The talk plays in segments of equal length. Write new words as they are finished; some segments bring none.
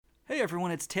Hey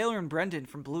everyone, it's Taylor and Brendan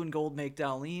from Blue and Gold Make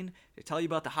Darlene to tell you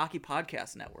about the Hockey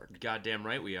Podcast Network. Goddamn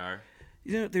right we are.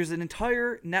 You know, there's an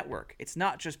entire network. It's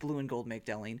not just Blue and Gold Make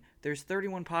Darlene. There's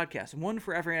 31 podcasts, one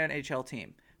for every NHL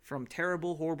team. From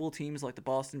terrible, horrible teams like the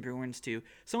Boston Bruins to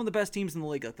some of the best teams in the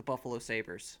league like the Buffalo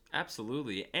Sabres.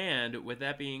 Absolutely. And with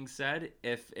that being said,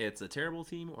 if it's a terrible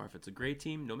team or if it's a great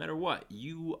team, no matter what,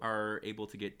 you are able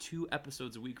to get 2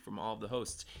 episodes a week from all of the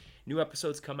hosts. New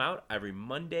episodes come out every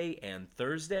Monday and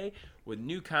Thursday with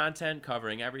new content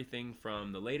covering everything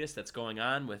from the latest that's going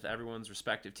on with everyone's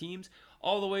respective teams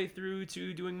all the way through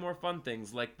to doing more fun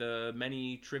things like the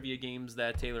many trivia games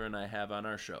that Taylor and I have on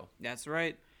our show. That's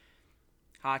right.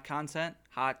 Hot content,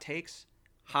 hot takes,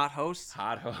 hot hosts.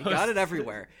 Hot hosts. You got it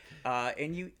everywhere.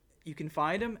 And you can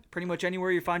find them pretty much anywhere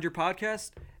you find your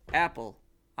podcast. Apple,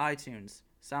 iTunes,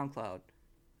 SoundCloud,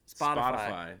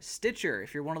 Spotify, Stitcher,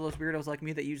 if you're one of those weirdos like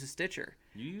me that uses Stitcher.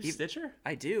 You use Stitcher?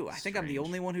 I do. I think I'm the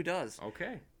only one who does.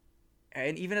 Okay.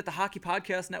 And even at the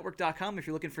hockeypodcastnetwork.com if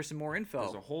you're looking for some more info.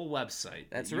 There's a whole website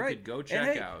That's that you right. could go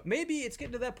check out. Maybe it's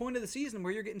getting to that point of the season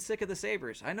where you're getting sick of the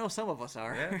Sabres. I know some of us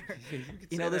are. Yeah,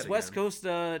 you know, this West Coast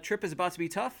trip is about to be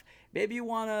tough. Maybe you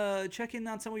want to check in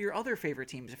on some of your other favorite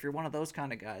teams if you're one of those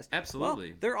kind of guys. Absolutely.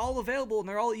 Well, they're all available and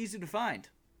they're all easy to find.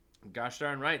 Gosh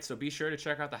darn right. So be sure to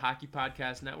check out the Hockey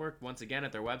Podcast Network once again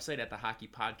at their website at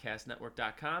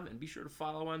thehockeypodcastnetwork.com, and be sure to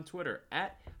follow on Twitter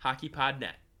at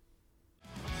HockeyPodNet.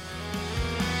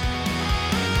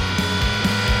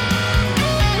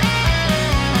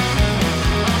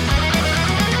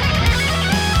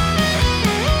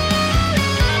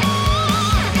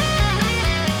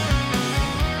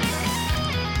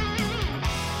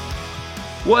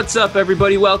 What's up,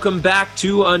 everybody? Welcome back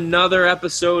to another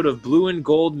episode of Blue and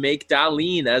Gold Make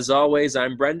Darlene. As always,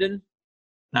 I'm Brendan.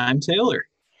 I'm Taylor.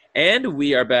 And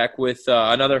we are back with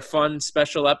another fun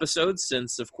special episode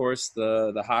since, of course,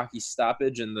 the hockey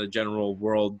stoppage and the general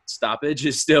world stoppage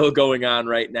is still going on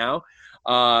right now.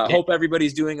 Hope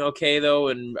everybody's doing okay, though,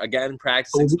 and, again,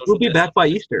 practicing social We'll be distance. back by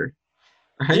Easter.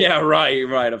 Right? Yeah,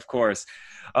 right, of course.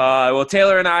 Well,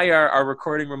 Taylor and I are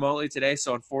recording remotely today,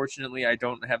 so unfortunately I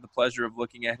don't have the pleasure of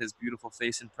looking at his beautiful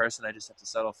face in person. I just have to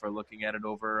settle for looking at it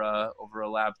over a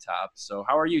laptop. So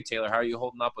how are you, Taylor? How are you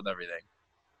holding up with everything?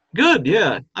 Good,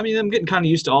 yeah. I mean, I'm getting kind of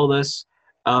used to all this.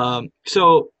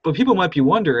 But people might be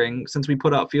wondering, since we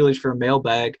put out feelers for a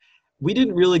mailbag, we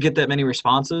didn't really get that many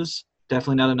responses.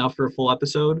 Definitely not enough for a full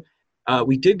episode.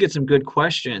 We did get some good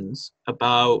questions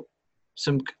about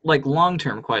some, like,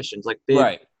 long-term questions, like big,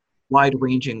 Right.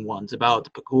 wide-ranging ones about the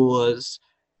Pagulas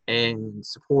and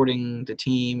supporting the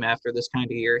team after this kind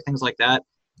of year, things like that.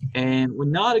 And we're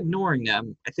not ignoring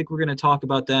them. I think we're going to talk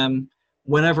about them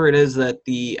whenever it is that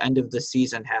the end of the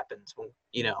season happens,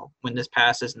 when this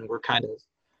passes and we're kind of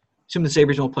assume the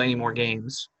Sabres won't play any more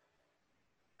games,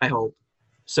 I hope.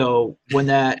 So when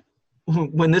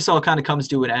this all kind of comes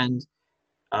to an end,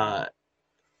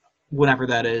 whenever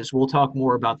that is, we'll talk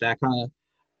more about that kind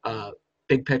of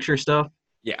big picture stuff.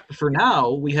 Yeah. For now,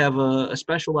 we have a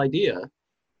special idea.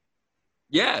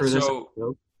 Yeah, for this so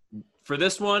episode. for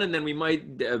this one, and then we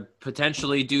might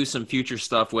potentially do some future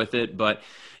stuff with it. But,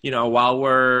 while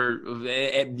we're,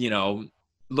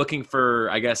 looking for,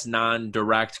 I guess,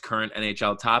 non-direct current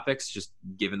NHL topics, just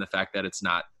given the fact that it's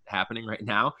not happening right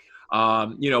now,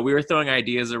 we were throwing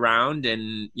ideas around,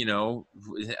 and,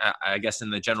 I guess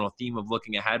in the general theme of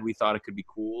looking ahead, we thought it could be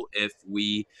cool if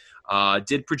we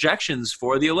did projections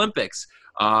for the Olympics.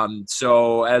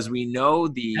 So as we know,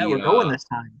 we're going this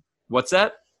time. What's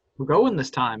that? We're going this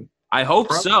time. I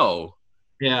hope so.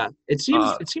 Yeah, it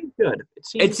seems good.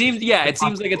 It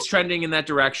seems like it's trending in that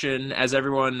direction. As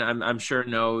everyone I'm sure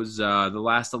knows, the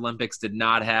last Olympics did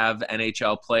not have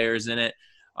NHL players in it,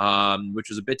 which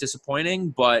was a bit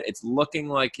disappointing, but it's looking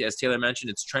like, as Taylor mentioned,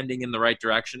 it's trending in the right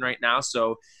direction right now.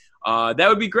 So that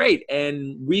would be great.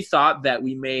 And we thought that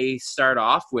we may start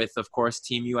off with, of course,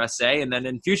 Team USA. And then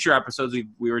in future episodes,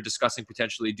 we were discussing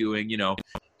potentially doing,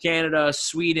 Canada,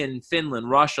 Sweden, Finland,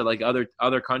 Russia, like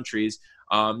other countries,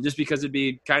 just because it'd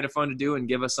be kind of fun to do and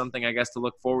give us something, I guess, to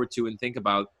look forward to and think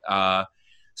about.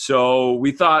 So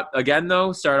we thought, again,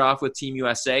 though, start off with Team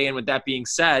USA. And with that being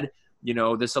said,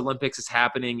 this Olympics is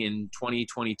happening in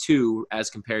 2022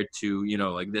 as compared to,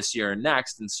 like this year and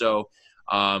next. And so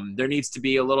there needs to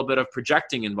be a little bit of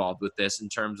projecting involved with this in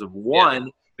terms of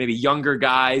maybe younger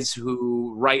guys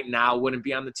who right now wouldn't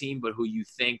be on the team, but who you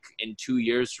think in 2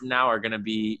 years from now are going to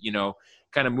be,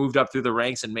 kind of moved up through the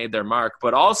ranks and made their mark.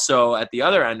 But also at the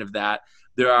other end of that,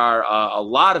 there are a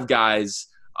lot of guys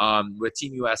with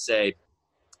Team USA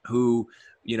who,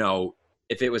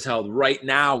 if it was held right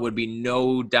now, would be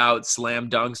no doubt slam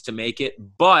dunks to make it.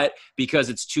 But because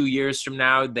it's 2 years from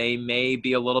now, they may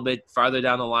be a little bit farther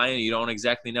down the line, and you don't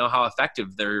exactly know how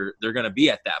effective they're going to be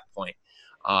at that point.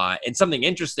 And something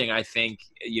interesting, I think,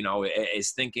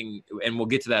 is thinking, and we'll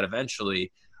get to that eventually.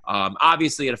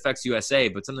 Obviously, it affects USA,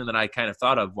 but something that I kind of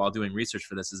thought of while doing research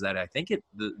for this is that I think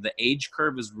the age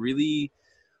curve is really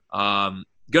going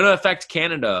to affect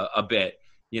Canada a bit.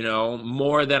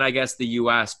 More than I guess the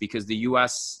U.S., because the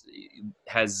U.S.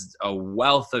 has a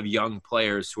wealth of young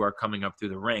players who are coming up through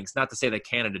the ranks. Not to say that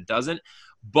Canada doesn't,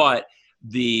 but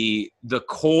the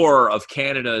core of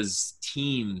Canada's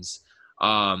teams,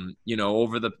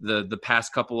 over the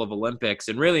past couple of Olympics,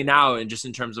 and really now, and just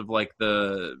in terms of like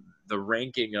the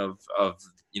ranking of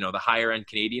the higher end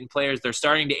Canadian players, they're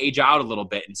starting to age out a little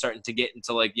bit and starting to get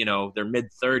into like their mid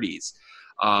 30s.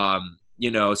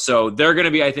 So they're going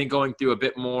to be, I think, going through a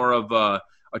bit more of a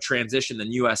transition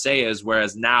than USA is,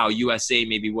 whereas now USA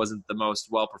maybe wasn't the most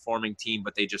well-performing team,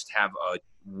 but they just have a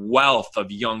wealth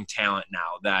of young talent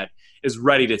now that is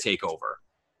ready to take over.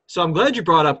 So I'm glad you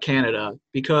brought up Canada,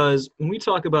 because when we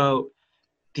talk about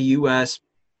the U.S.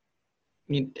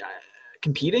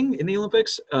 Competing in the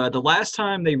Olympics, the last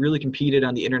time they really competed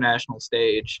on the international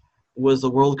stage was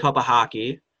the World Cup of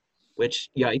Hockey,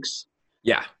 which, yikes.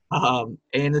 Yeah.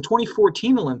 And the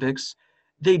 2014 Olympics,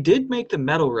 they did make the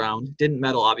medal round. Didn't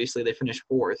medal, obviously. They finished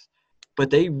fourth. But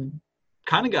they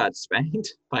kind of got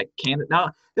spanked by Canada.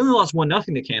 Now, they only lost 1-0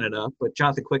 to Canada, but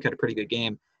Jonathan Quick had a pretty good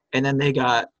game. And then they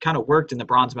got kind of worked in the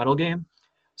bronze medal game.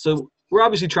 So we're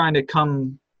obviously trying to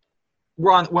trying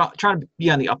to be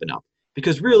on the up and up.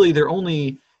 Because really their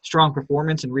only strong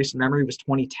performance in recent memory was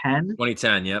 2010.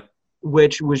 2010, yep.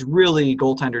 Which was really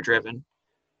goaltender driven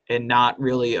and not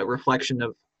really a reflection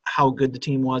of how good the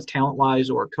team was talent-wise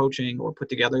or coaching or put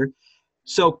together.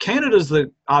 So Canada's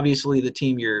obviously the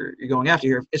team you're going after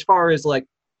here. As far as like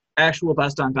actual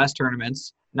best-on-best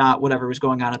tournaments, not whatever was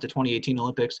going on at the 2018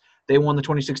 Olympics. They won the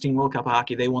 2016 World Cup of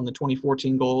Hockey. They won the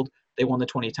 2014 gold. They won the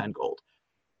 2010 gold.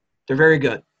 They're very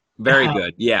good. Very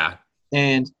good, yeah.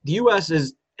 And the U.S.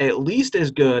 is at least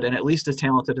as good and at least as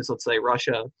talented as, let's say,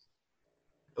 Russia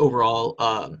overall,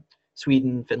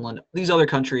 Sweden, Finland, these other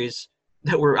countries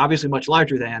that were obviously much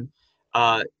larger than.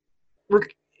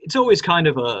 It's always kind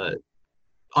of a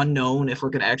unknown if we're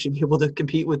going to actually be able to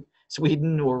compete with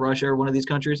Sweden or Russia or one of these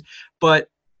countries. But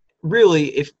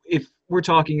really, if we're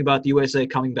talking about the USA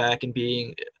coming back and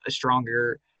being a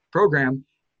stronger program,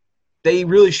 they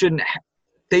really shouldn't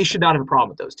they should not have a problem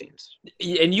with those teams.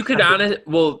 And you could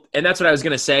and that's what I was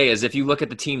going to say is if you look at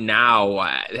the team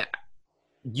now,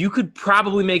 you could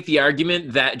probably make the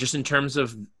argument that just in terms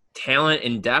of talent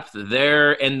and depth,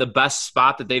 they're in the best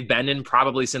spot that they've been in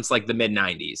probably since like the mid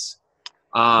 90s.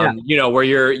 Where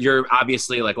you're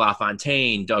obviously like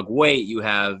LaFontaine, Doug Waite, you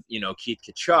have, Keith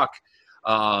Tkachuk.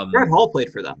 Brett Hall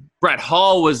played for them. Brett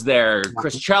Hall was there.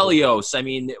 Chris Chelios. I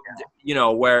mean,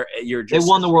 where you're just. They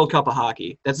won the World Cup of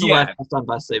Hockey. That's the last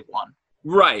best they've won.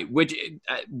 Right. Which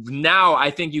now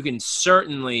I think you can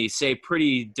certainly say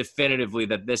pretty definitively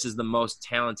that this is the most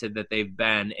talented that they've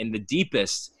been and the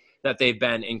deepest that they've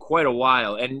been in quite a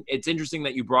while. And it's interesting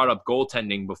that you brought up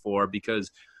goaltending before because,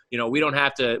 we don't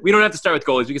have to start with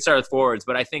goalies. We can start with forwards.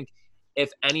 But I think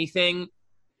if anything,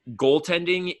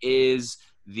 goaltending is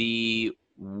the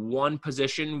one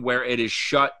position where it is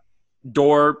shut,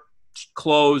 door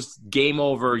closed, game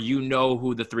over. You know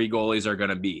who the three goalies are going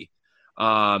to be.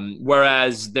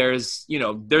 Whereas there's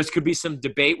could be some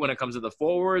debate when it comes to the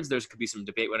forwards. There's could be some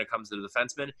debate when it comes to the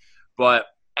defensemen. But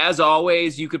as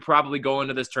always, you could probably go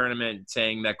into this tournament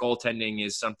saying that goaltending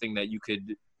is something that you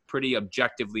could pretty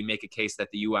objectively make a case that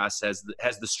the U.S. has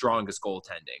the strongest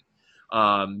goaltending.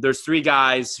 There's three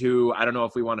guys who I don't know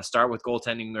if we want to start with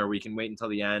goaltending or we can wait until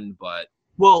the end. But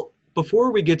well,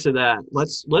 before we get to that,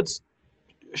 let's.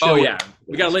 Show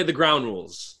we got to lay the ground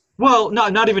rules. Well,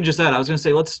 not even just that. I was going to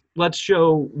say let's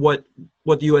show what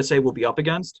the USA will be up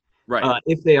against, right?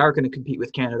 If they are going to compete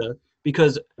with Canada,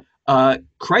 because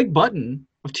Craig Button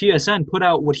of TSN put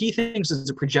out what he thinks is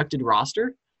a projected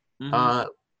roster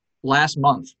last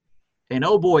month. And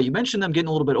oh boy, you mentioned them getting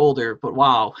a little bit older, but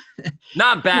wow.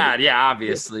 Not bad, yeah,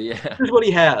 obviously. Yeah. Here's what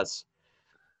he has.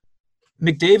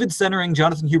 McDavid centering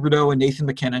Jonathan Huberdeau and Nathan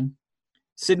MacKinnon.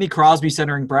 Sidney Crosby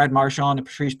centering Brad Marchand and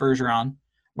Patrice Bergeron.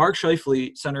 Mark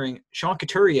Scheifele centering Sean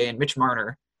Couturier and Mitch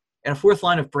Marner. And a fourth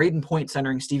line of Braden Point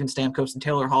centering Steven Stamkos and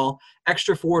Taylor Hall.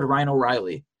 Extra forward Ryan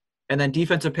O'Reilly. And then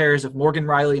defensive pairs of Morgan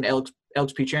Riley and Alex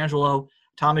Pietrangelo,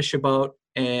 Thomas Chabot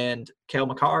and Cale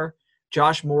Makar,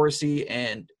 Josh Morrissey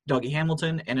and Dougie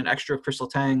Hamilton, and an extra of Chris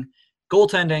Letang.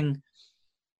 Goaltending,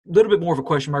 a little bit more of a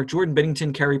question mark, Jordan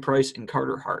Binnington, Carey Price, and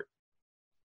Carter Hart.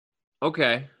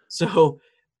 Okay. So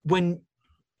when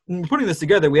we're putting this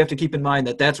together, we have to keep in mind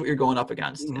that that's what you're going up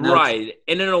against. And right.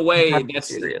 And in a way, that's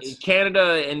serious.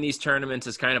 Canada in these tournaments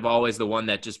is kind of always the one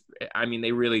that just, I mean,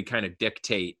 they really kind of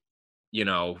dictate,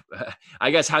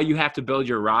 I guess how you have to build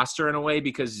your roster in a way,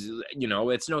 because,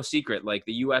 it's no secret. Like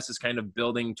the U.S. is kind of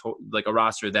building like a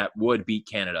roster that would beat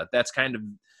Canada. That's kind of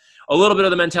a little bit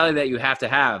of the mentality that you have to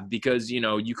have, because,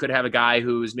 you could have a guy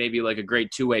who's maybe like a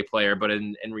great two-way player, but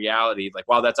in reality, like,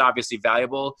 while that's obviously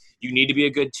valuable, you need to be a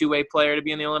good two-way player to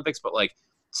be in the Olympics. But like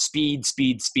speed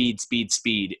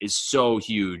is so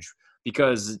huge,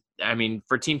 because, I mean,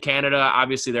 for Team Canada,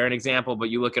 obviously they're an example, but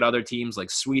you look at other teams like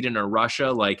Sweden or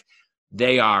Russia, like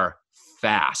they are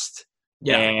fast.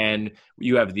 Yeah. And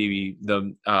you have the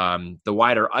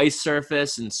wider ice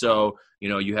surface. And so,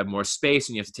 you have more space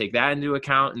and you have to take that into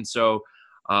account. And so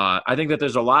I think that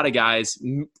there's a lot of guys,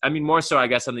 I mean, more so, I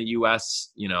guess, on the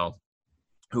U.S.,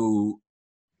 who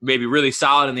may be really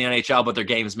solid in the NHL, but their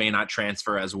games may not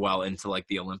transfer as well into like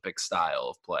the Olympic style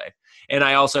of play. And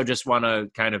I also just want to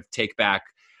kind of take back,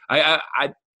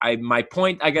 my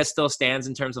point, I guess, still stands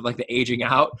in terms of like the aging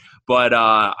out, but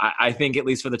I think at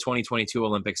least for the 2022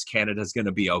 Olympics, Canada's going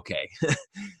to be okay.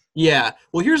 Yeah.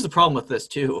 Well, here's the problem with this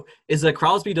too, is that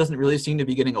Crosby doesn't really seem to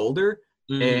be getting older,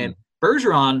 and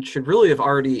Bergeron should really have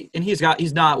already, and he's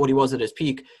not what he was at his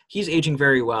peak. He's aging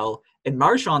very well, and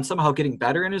Marchand somehow getting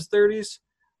better in his 30s.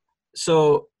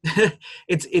 So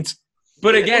it's.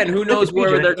 But again, who knows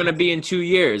where they're going to be in 2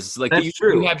 years? Like you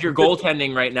have your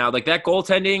goaltending right now. Like that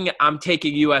goaltending, I'm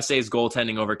taking USA's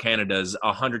goaltending over Canada's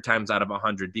 100 times out of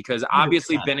 100, because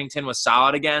obviously 100%. Binnington was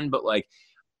solid again, but like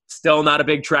still not a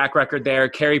big track record there.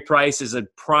 Carey Price is a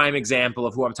prime example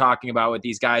of who I'm talking about with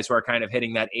these guys who are kind of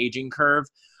hitting that aging curve.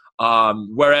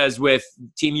 Whereas with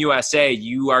Team USA,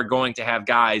 you are going to have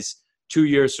guys 2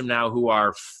 years from now who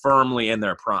are firmly in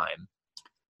their prime.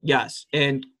 Yes,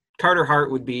 and Carter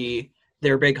Hart would be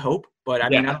their big hope, but I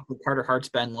mean, I don't think Carter Hart's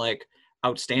been like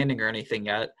outstanding or anything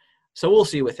yet. So we'll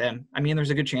see with him. I mean, there's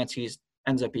a good chance he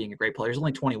ends up being a great player. He's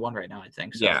only 21 right now, I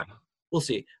think. So we'll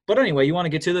see. But anyway, you want to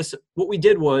get to this. What we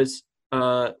did was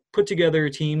put together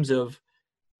teams of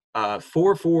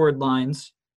 4 forward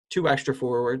lines, 2 extra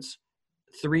forwards,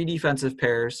 3 defensive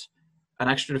pairs, an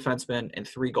extra defenseman, and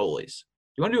 3 goalies.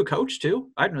 You want to do a coach too?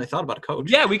 I hadn't really thought about a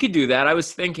coach. Yeah, we could do that. I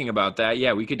was thinking about that.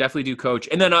 Yeah, we could definitely do coach.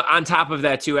 And then on top of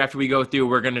that too, after we go through,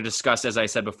 we're going to discuss, as I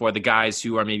said before, the guys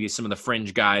who are maybe some of the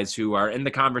fringe guys who are in the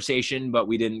conversation, but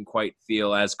we didn't quite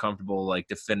feel as comfortable like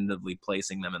definitively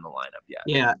placing them in the lineup yet.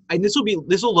 Yeah, and this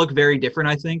will look very different,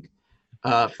 I think,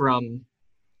 from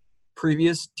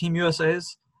previous Team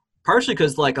USA's. Partially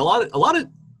because like a lot of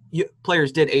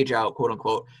players did age out, quote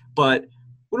unquote, but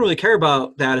wouldn't really care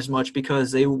about that as much because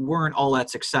they weren't all that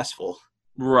successful.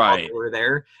 Right. While they were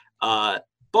there.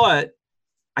 But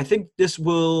I think this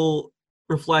will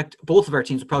reflect, both of our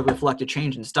teams will probably reflect a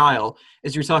change in style.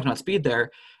 As you were talking about speed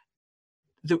there,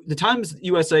 the times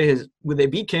USA has, when they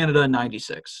beat Canada in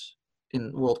 96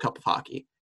 in World Cup of Hockey,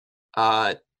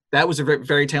 that was a very,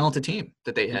 very talented team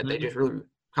that they had. Mm-hmm. They just really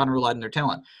kind of relied on their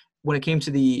talent. When it came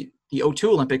to the 02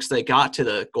 Olympics, they got to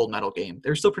the gold medal game. They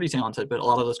were still pretty talented, but a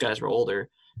lot of those guys were older,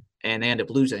 and they ended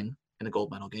up losing in the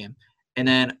gold medal game. And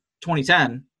then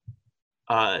 2010,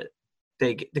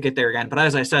 they get there again. But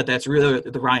as I said, that's really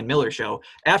the Ryan Miller show.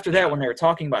 After that, when they were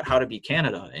talking about how to beat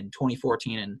Canada in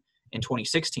 2014 and in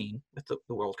 2016 with the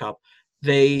World Cup,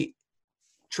 they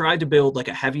tried to build like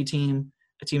a heavy team,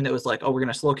 a team that was like, oh, we're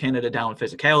going to slow Canada down with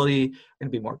physicality, going to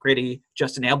be more gritty.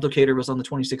 Justin Abdelkader was on the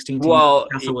 2016 team. Well,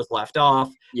 Kessel was left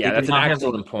off. Yeah, that's an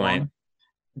excellent point.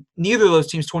 Neither of those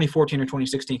teams, 2014 or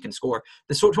 2016, can score.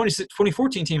 The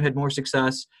 2014 team had more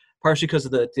success, partially because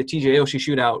of the TJ Oshie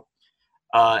shootout,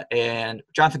 and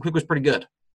Jonathan Quick was pretty good.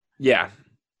 Yeah.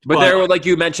 But there were, like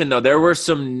you mentioned, though, there were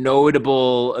some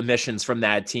notable omissions from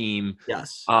that team.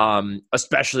 Yes.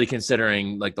 Especially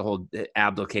considering like the whole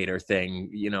Abdelkader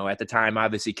thing. You know, at the time,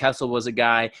 obviously Kessel was a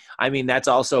guy. I mean, that's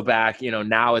also back. You know,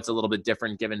 now it's a little bit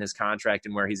different given his contract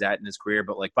and where he's at in his career.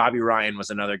 But like Bobby Ryan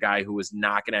was another guy who was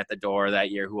knocking at the door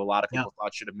that year, who a lot of people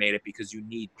thought should have made it because you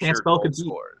need pure goal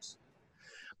scorers.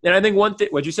 And I think one thing,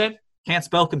 what'd you say? Can't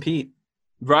spell compete.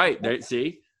 Right. There,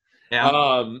 see?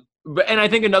 Yeah. And I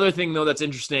think another thing, though, that's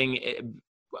interesting,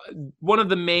 one of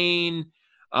the main,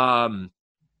 I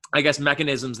guess,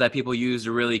 mechanisms that people use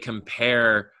to really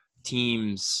compare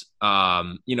teams,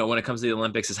 you know, when it comes to the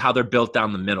Olympics is how they're built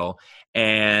down the middle.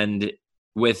 And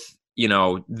with, you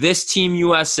know, this Team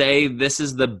USA, this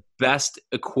is the best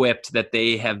equipped that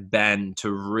they have been to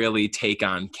really take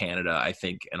on Canada, I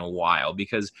think, in a while.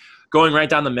 Because going right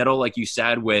down the middle, like you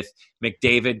said, with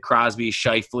McDavid, Crosby,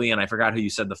 Scheifele, and I forgot who you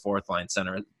said the fourth line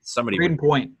center. Somebody. Braden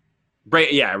Point.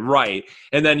 Yeah, right.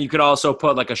 And then you could also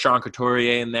put like a Sean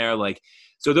Couturier in there. Like,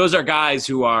 so those are guys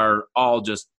who are all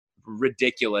just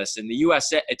ridiculous. And the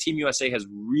USA, Team USA has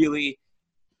really,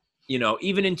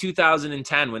 even in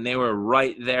 2010 when they were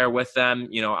right there with them,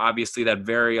 obviously that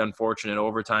very unfortunate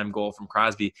overtime goal from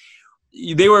Crosby,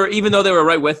 even though they were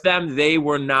right with them, they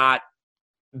were not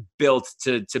built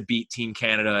to beat Team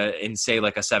Canada in, say,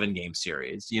 like a 7-game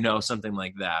series, something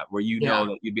like that, where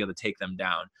that you'd be able to take them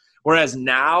down. Whereas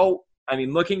now, I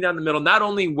mean, looking down the middle, not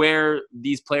only where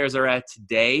these players are at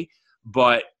today,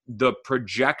 but the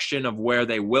projection of where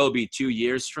they will be 2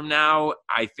 years from now,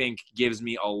 I think gives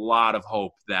me a lot of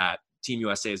hope that Team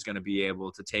USA is going to be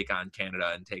able to take on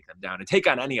Canada and take them down and take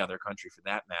on any other country for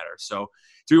that matter. So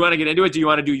do we want to get into it? Do you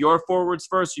want to do your forwards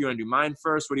first? Do you want to do mine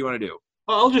first? What do you want to do?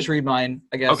 I'll just read mine,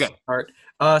 I guess. Okay. All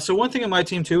right. So one thing in my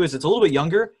team, too, is it's a little bit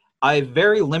younger. I have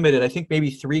very limited, I think maybe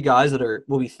 3 guys that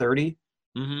will be 30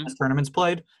 as tournaments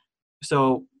played.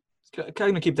 So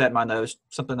kind of keep that in mind. That was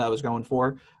something that I was going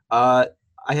for. I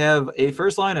have a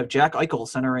first line of Jack Eichel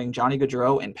centering Johnny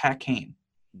Gaudreau and Pat Kane.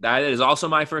 That is also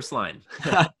my first line.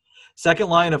 Second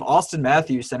line of Austin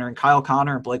Matthews centering Kyle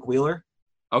Connor and Blake Wheeler.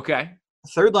 Okay.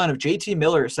 Third line of JT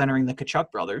Miller centering the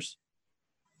Tkachuk brothers.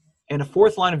 And a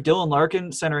fourth line of Dylan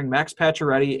Larkin centering Max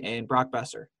Pacioretty and Brock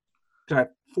Besser. So I have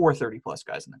 4 30-plus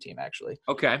guys on the team, actually.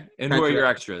 Okay. And who are your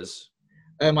extras?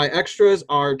 And my extras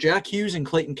are Jack Hughes and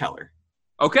Clayton Keller.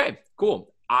 Okay,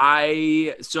 cool.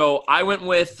 I went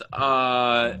with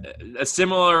a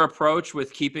similar approach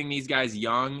with keeping these guys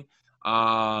young.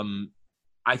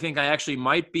 I think I actually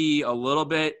might be a little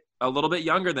bit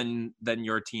younger than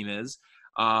your team is.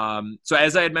 So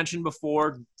as I had mentioned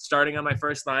before, starting on my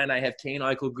first line, I have Kane,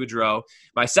 Eichel, Gaudreau.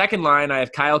 My second line, I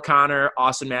have Kyle Connor,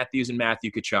 Austin Matthews, and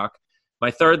Matthew Tkachuk. My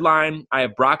third line, I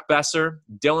have Brock Besser,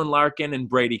 Dylan Larkin, and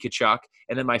Brady Tkachuk.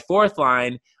 And then my fourth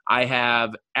line, I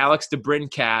have Alex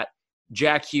DeBrincat,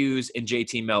 Jack Hughes, and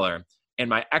JT Miller. And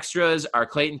my extras are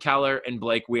Clayton Keller and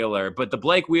Blake Wheeler. But the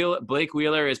Blake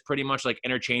Wheeler is pretty much like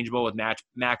interchangeable with Max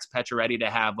Pacioretty to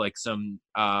have like some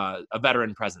a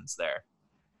veteran presence there.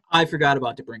 I forgot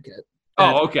about DeBrincat.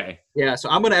 Oh, okay. Yeah, so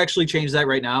I'm going to actually change that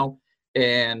right now.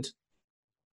 And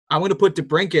I'm going to put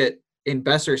DeBrincat in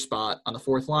Besser's spot on the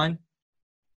fourth line.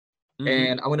 Mm-hmm.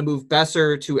 And I'm going to move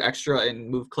Besser to extra and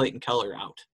move Clayton Keller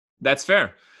out. That's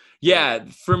fair. Yeah,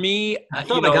 for me, I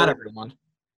thought I got everyone.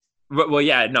 Well,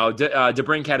 yeah, no,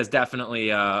 DeBrincat is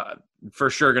definitely for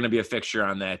sure going to be a fixture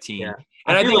on that team. Yeah.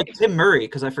 And I feel like Tim Murray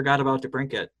because I forgot about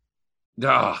DeBrincat.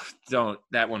 Oh, don't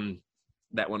that one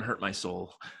hurt my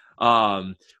soul.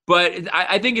 But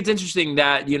I think it's interesting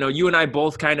that you and I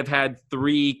both kind of had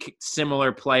 3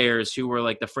 similar players who were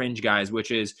like the fringe guys, which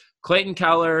is Clayton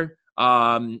Keller.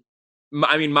 One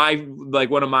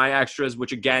of my extras,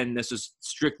 which again, this is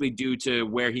strictly due to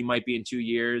where he might be in 2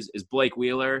 years, is Blake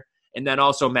Wheeler. And then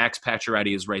also Max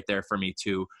Pacioretty is right there for me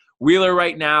too. Wheeler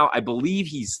right now, I believe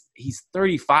he's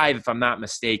 35 if I'm not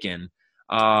mistaken.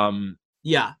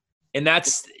 Yeah. And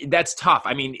that's tough.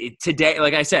 I mean, today,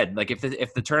 like I said, like if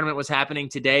the tournament was happening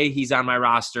today, he's on my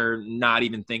roster, not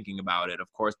even thinking about it,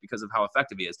 of course, because of how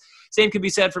effective he is. Same could be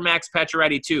said for Max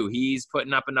Pacioretty too. He's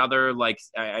putting up another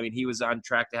he was on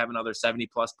track to have another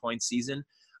 70-plus point season.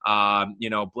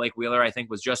 Blake Wheeler, I think,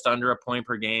 was just under a point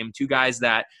per game. 2 guys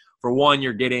that, for one,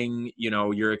 you're getting,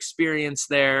 your experience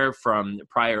there from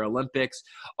prior Olympics.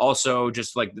 Also,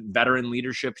 just like veteran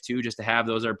leadership too, just to have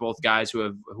those are both guys who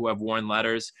have worn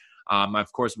letters.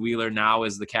 Of course, Wheeler now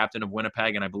is the captain of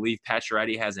Winnipeg, and I believe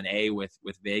Pacioretty has an A with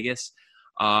Vegas.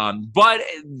 But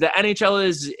the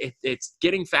NHL it's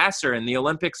getting faster, and the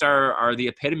Olympics are the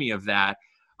epitome of that.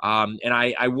 And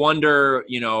I wonder,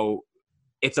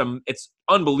 it's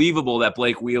unbelievable that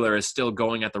Blake Wheeler is still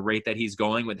going at the rate that he's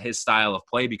going with his style of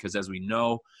play, because as we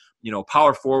know,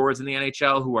 power forwards in the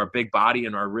NHL who are big body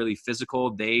and are really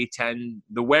physical, the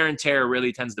wear and tear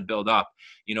really tends to build up.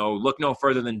 Look no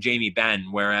further than Jamie Benn,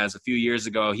 whereas a few years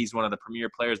ago, he's one of the premier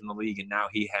players in the league, and now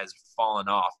he has fallen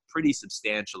off pretty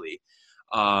substantially.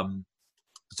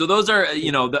 So those are,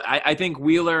 I think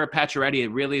Wheeler, Pacioretty, it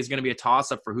really is going to be a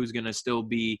toss-up for who's going to still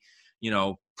be,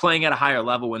 playing at a higher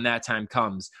level when that time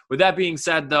comes. With that being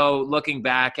said, though, looking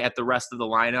back at the rest of the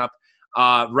lineup,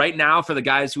 right now for the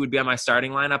guys who would be on my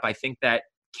starting lineup, I think that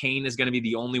Kane is going to be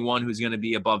the only one who's going to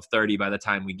be above 30 by the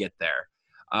time we get there.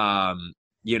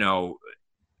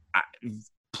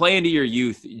 Play into your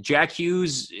youth. Jack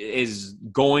Hughes is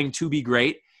going to be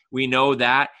great. We know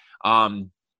that. Going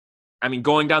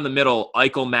down the middle,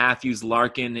 Eichel, Matthews,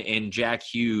 Larkin, and Jack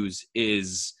Hughes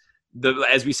is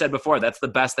as we said before, that's the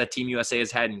best that Team USA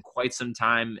has had in quite some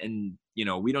time. And,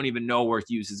 we don't even know where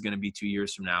Hughes is going to be 2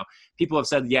 years from now. People have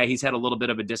said, yeah, he's had a little bit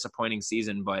of a disappointing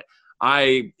season, but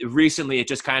I recently, it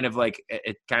just kind of like,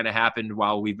 it kind of happened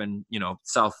while we've been,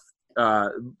 self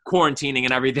quarantining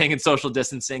and everything and social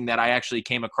distancing, that I actually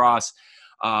came across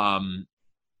a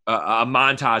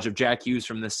montage of Jack Hughes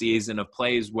from this season of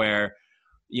plays where,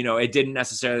 it didn't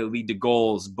necessarily lead to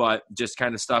goals, but just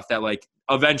kind of stuff that like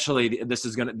eventually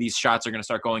these shots are going to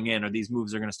start going in, or these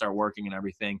moves are going to start working and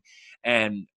everything.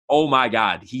 And oh my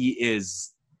God, he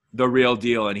is the real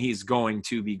deal, and he's going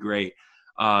to be great.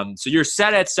 So you're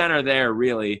set at center there,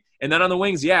 really. And then on the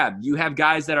wings, you have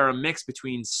guys that are a mix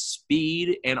between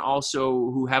speed and also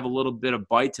who have a little bit of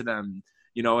bite to them.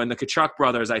 And the Tkachuk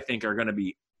brothers, I think, are going to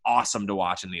be awesome to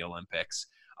watch in the Olympics.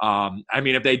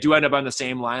 If they do end up on the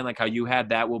same line, like how you had,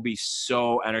 that will be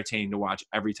so entertaining to watch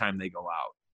every time they go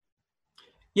out.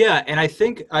 Yeah, and I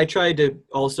think I tried to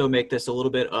also make this a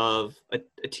little bit of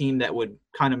a team that would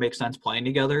kind of make sense playing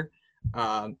together.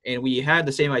 And we had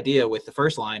the same idea with the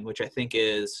first line, which I think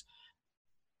is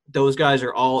those guys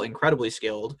are all incredibly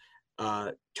skilled.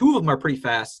 Two of them are pretty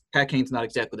fast. Pat Kane's not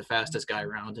exactly the fastest guy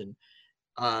around,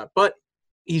 but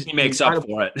he makes up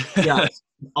for it. Yeah,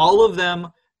 all of them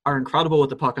are incredible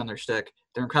with the puck on their stick.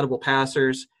 They're incredible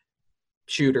passers,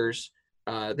 shooters.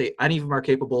 Any of them are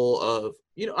capable of,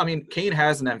 Kane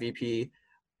has an MVP.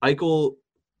 Eichel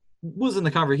was in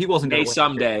the conversation. He wasn't going to win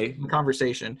someday the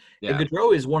conversation. Yeah. And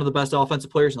Gaudreau is one of the best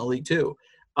offensive players in the league too.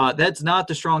 That's not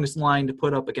the strongest line to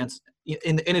put up against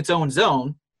in its own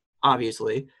zone,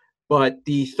 obviously. But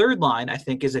the third line, I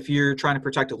think, is if you're trying to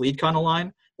protect a lead kind of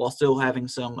line while still having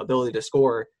some ability to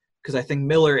score. Because I think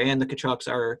Miller and the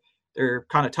Tkachuks they're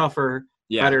kind of tougher,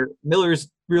 better. Miller's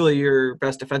really your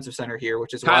best defensive center here,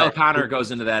 which is Kyle Connor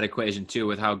goes into that equation too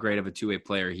with how great of a two-way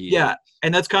player he is. Yeah,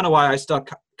 and that's kind of why I stuck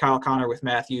Kyle Connor with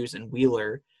Matthews and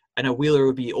Wheeler. I know Wheeler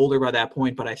would be older by that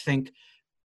point, but I think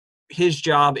his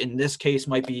job in this case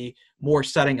might be more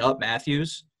setting up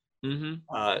Matthews.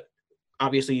 Mm-hmm.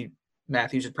 Obviously,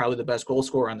 Matthews is probably the best goal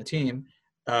scorer on the team,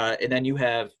 and then you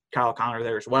have Kyle Connor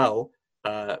there as well.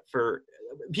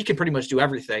 He can pretty much do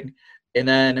everything. And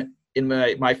then in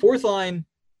my fourth line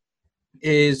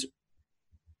is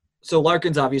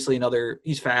Larkin's obviously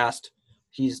he's fast,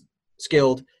 he's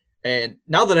skilled, and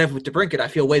now that I have with DeBrincat, I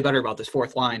feel way better about this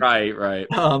fourth line. Right.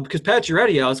 Because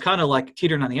Pacioretty, I was kind of like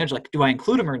teetering on the edge, like, do I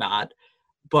include him or not?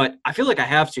 But I feel like I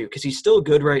have to, because he's still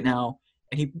good right now,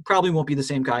 and he probably won't be the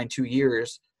same guy in 2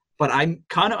 years. But I'm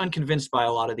kind of unconvinced by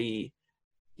a lot of the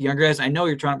younger guys. I know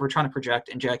we're trying to project,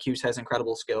 and Jack Hughes has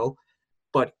incredible skill,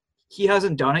 but he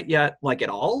hasn't done it yet, like, at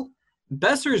all.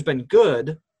 Besser's been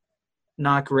good,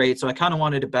 not great. So I kind of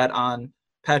wanted to bet on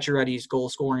Pacioretty's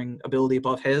goal-scoring ability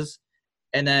above his.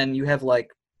 And then you have, like,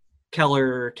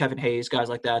 Keller, Kevin Hayes, guys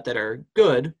like that are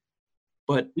good.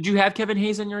 But did you have Kevin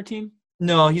Hayes on your team?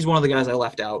 No, he's one of the guys I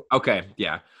left out. Okay,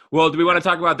 yeah. Well, do we want to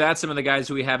talk about that? Some of the guys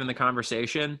who we have in the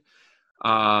conversation.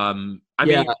 Mean,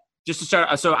 just to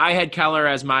start, so I had Keller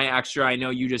as my extra. I know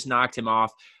you just knocked him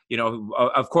off.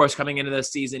 Of course, coming into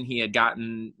this season, he had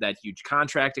gotten that huge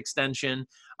contract extension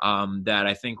that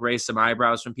I think raised some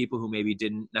eyebrows from people who maybe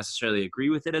didn't necessarily agree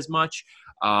with it as much.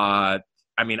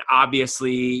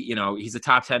 Obviously, he's a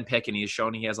top 10 pick, and he's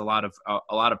shown he has a lot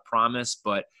of promise,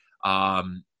 but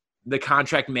the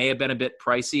contract may have been a bit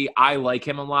pricey. I like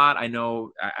him a lot.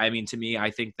 To me,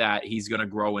 I think that he's going to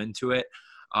grow into it.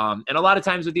 And a lot of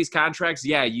times with these contracts,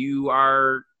 you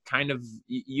are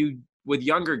with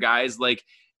younger guys, like,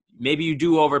 maybe you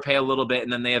do overpay a little bit,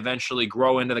 and then they eventually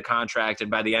grow into the contract,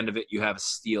 and by the end of it, you have a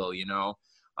steal,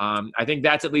 I think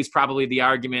that's at least probably the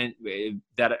argument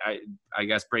that I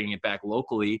guess bringing it back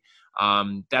locally.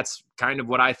 That's kind of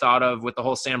what I thought of with the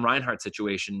whole Sam Reinhart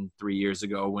situation 3 years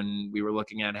ago when we were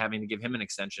looking at having to give him an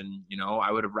extension. I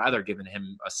would have rather given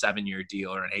him a 7-year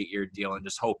deal or an 8-year deal and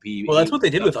just hope that's what they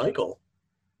did with Eichel.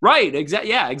 Right.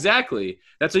 Exactly.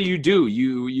 That's what you do.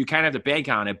 You kind of have to bank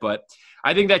on it, but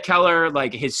I think that Keller,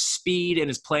 like, his speed and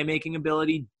his playmaking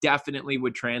ability definitely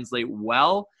would translate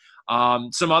well.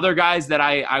 Some other guys that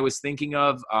I was thinking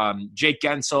of, Jake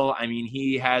Gensel.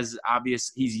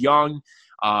 He's young.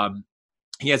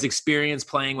 He has experience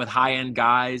playing with high-end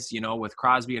guys, with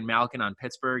Crosby and Malkin on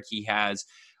Pittsburgh. He has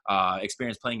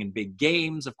experience playing in big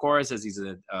games, of course, as he's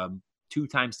a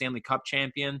 2-time Stanley Cup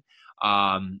champion.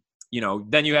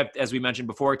 Then you have, as we mentioned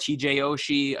before, TJ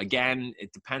Oshie. Again,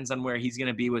 it depends on where he's going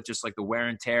to be with just like the wear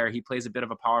and tear. He plays a bit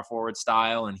of a power forward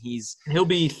style, and he'll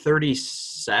be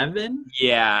 37.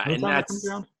 Yeah, and that's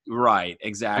right.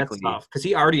 Exactly. That's tough because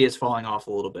he already is falling off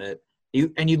a little bit.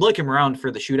 You'd like him around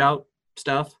for the shootout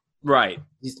stuff. Right.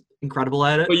 He's incredible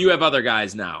at it. But you have other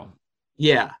guys now.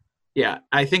 Yeah.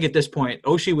 I think at this point,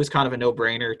 Oshie was kind of a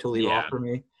no-brainer to leave off for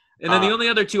me. And then the only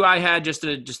other two I had, just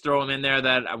to throw them in there,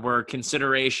 that were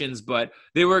considerations, but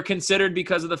they were considered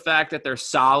because of the fact that they're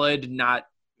solid.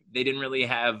 They didn't really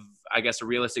have, I guess, a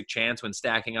realistic chance when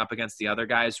stacking up against the other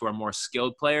guys who are more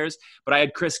skilled players. But I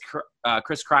had Chris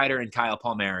Kreider and Kyle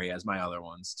Palmieri as my other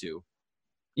ones too.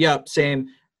 Yeah, same.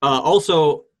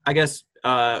 Also, I guess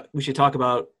we should talk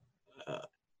about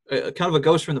kind of a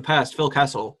ghost from the past, Phil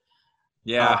Kessel.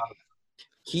 Yeah.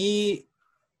 He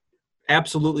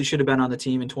absolutely should have been on the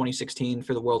team in 2016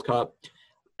 for the World Cup,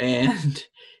 and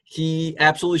he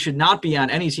absolutely should not be on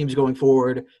any teams going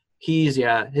forward. His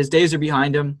days are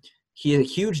behind him. He had a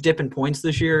huge dip in points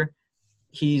this year.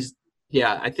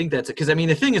 I think that's it. Because, I mean,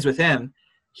 the thing is with him,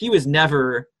 he was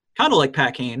never, kind of like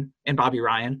Pat Kane and Bobby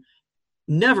Ryan,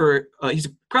 never he's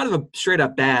kind of a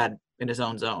straight-up bad in his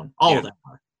own zone. All of them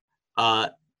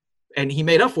are. And he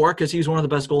made up for it because he was one of the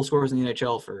best goal scorers in the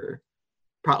NHL for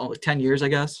probably 10 years, I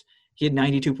guess. He had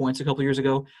 92 points a couple years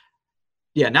ago.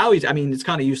 Yeah, now it's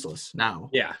kind of useless now.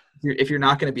 Yeah. If you're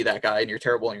not going to be that guy and you're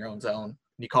terrible in your own zone and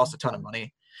you cost a ton of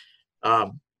money.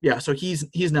 So he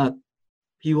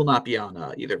will not be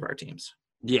on either of our teams.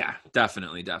 Yeah,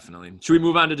 definitely. Should we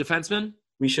move on to defensemen?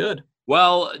 We should.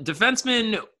 Well,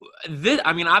 defensemen,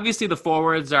 obviously the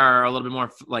forwards are a little bit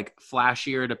more like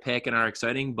flashier to pick and are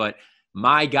exciting, but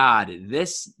my God,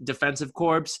 this defensive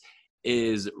corps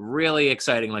is really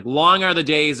exciting. Like, long are the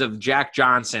days of Jack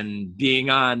Johnson being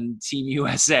on Team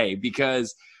USA,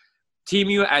 because Team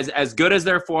U, as good as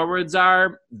their forwards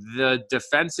are, the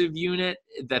defensive unit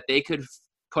that they could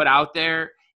put out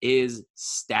there is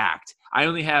stacked. I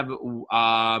only have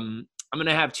I'm going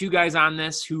to have two guys on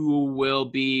this who will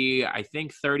be, I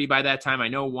think, 30 by that time. I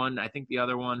know one. I think the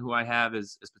other one who I have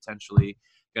is potentially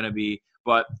going to be.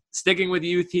 But sticking with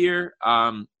youth here,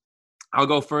 I'll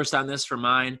go first on this for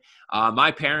mine.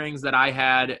 My pairings that I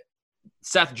had,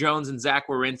 Seth Jones and Zach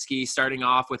Werenski, starting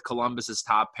off with Columbus's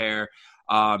top pair.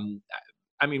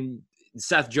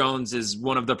 Seth Jones is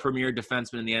one of the premier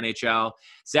defensemen in the NHL.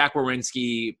 Zach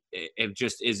Werenski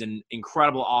just is an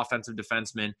incredible offensive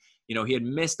defenseman. You know, he had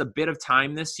missed a bit of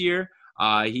time this year.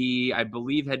 I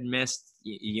believe, had missed,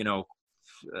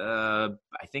 I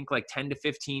think like 10 to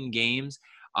 15 games.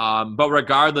 But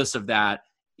regardless of that,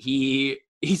 he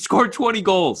scored 20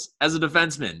 goals as a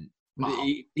defenseman. Wow.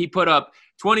 He put up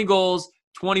 20 goals,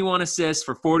 21 assists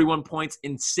for 41 points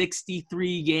in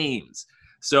 63 games.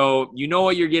 So you know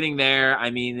what you're getting there.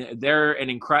 I mean, they're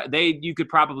you could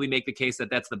probably make the case that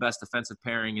that's the best defensive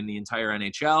pairing in the entire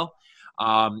NHL.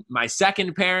 My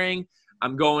second pairing,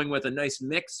 I'm going with a nice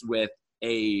mix with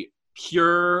a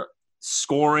pure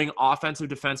scoring offensive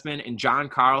defenseman and John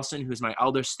Carlson, who's my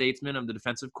elder statesman of the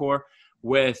defensive corps,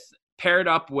 paired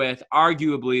up with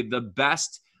arguably the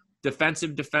best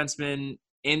defensive defenseman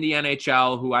in the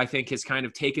NHL, who I think has kind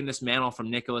of taken this mantle from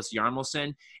Nicholas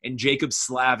Yarmulson, and Jacob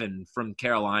Slavin from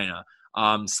Carolina.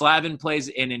 Slavin plays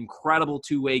an incredible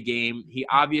two-way game. He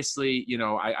obviously,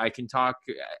 I can talk,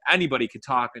 anybody could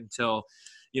talk until,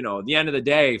 the end of the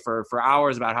day for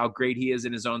hours about how great he is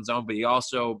in his own zone, but he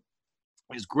also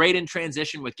is great in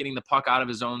transition with getting the puck out of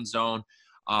his own zone.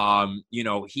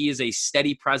 He is a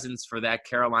steady presence for that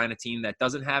Carolina team that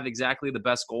doesn't have exactly the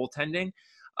best goaltending.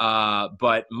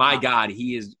 But my God,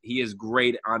 he is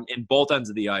great in both ends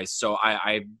of the ice. So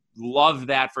I love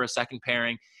that for a second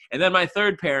pairing. And then my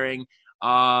third pairing,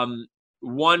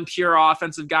 one pure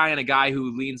offensive guy and a guy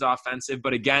who leans offensive.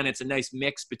 But again, it's a nice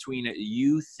mix between a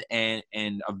youth and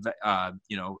a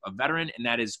veteran, and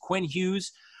that is Quinn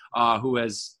Hughes, who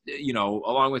has,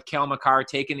 along with Cale Makar,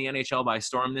 taken the NHL by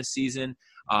storm this season.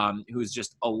 Who's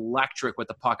just electric with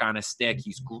the puck on his stick.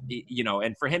 He's,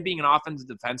 and for him being an offensive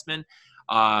defenseman,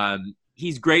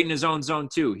 he's great in his own zone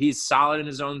too. He's solid in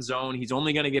his own zone. He's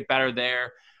only going to get better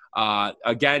there.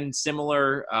 Again,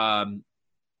 similar,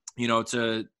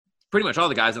 to pretty much all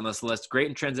the guys on this list. Great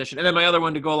in transition. And then my other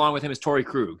one to go along with him is Torrey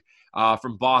Krug,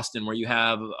 from Boston, where you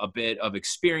have a bit of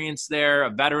experience there, a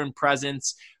veteran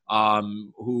presence,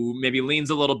 who maybe leans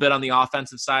a little bit on the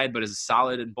offensive side, but is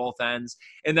solid in both ends.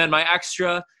 And then my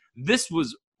extra, this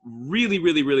was really,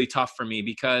 really, really tough for me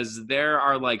because there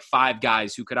are like 5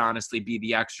 guys who could honestly be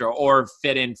the extra or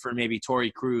fit in for maybe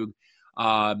Torrey Krug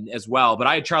as well. But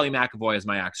I had Charlie McAvoy as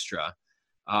my extra.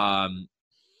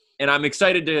 And I'm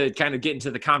excited to kind of get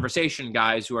into the conversation,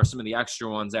 guys, who are some of the extra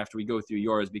ones after we go through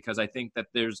yours, because I think that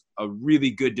there's a really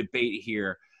good debate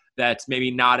here that's maybe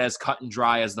not as cut and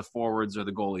dry as the forwards or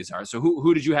the goalies are. So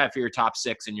who did you have for your top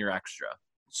 6 and your extra?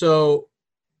 So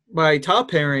my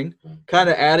top pairing, kind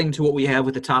of adding to what we have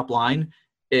with the top line,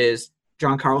 is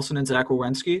John Carlson and Zach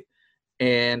Werenski.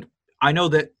 And I know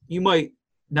that you might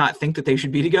not think that they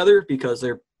should be together because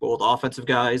they're both offensive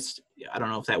guys. I don't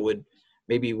know if that would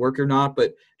maybe work or not,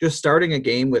 but just starting a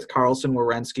game with Carlson,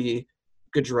 Werenski,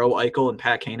 Gaudreau, Eichel, and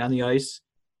Pat Kane on the ice.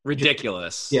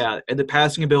 Ridiculous. Yeah, and the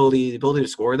passing ability, the ability to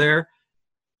score there,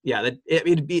 yeah,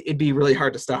 it'd be really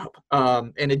hard to stop.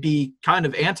 And it'd be kind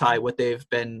of anti what they've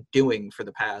been doing for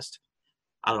the past,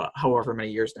 I don't know, however many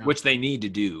years now. Which they need to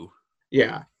do.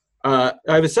 Yeah. I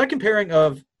have a second pairing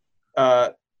of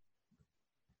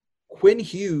Quinn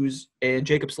Hughes and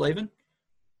Jacob Slavin,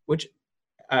 which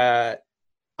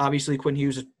obviously Quinn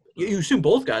Hughes, you assume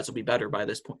both guys will be better by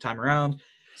this time around.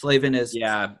 Slavin is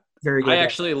very good. I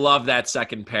actually love that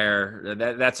second pair.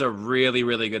 That's a really,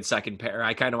 really good second pair.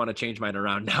 I kind of want to change mine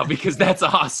around now because that's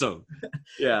awesome.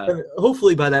 Yeah. And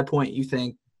hopefully by that point you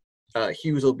think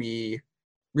Hughes will be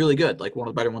really good, like one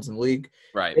of the better ones in the league.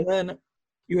 Right. And then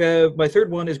you have my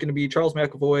third one is going to be Charles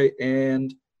McAvoy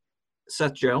and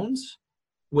Seth Jones,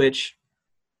 which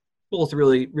both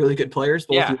really, really good players.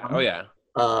 Both yeah. Oh, yeah.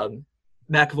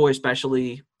 McAvoy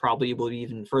especially probably will be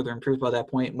even further improved by that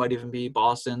point. Might even be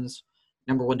Boston's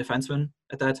number one defenseman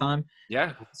at that time.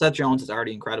 Yeah. Seth Jones is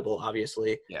already incredible,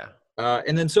 obviously. Yeah.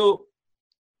 And then so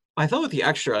my thought with the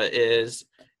extra is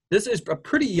this is a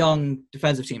pretty young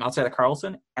defensive team outside of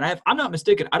Carlson. And I'm not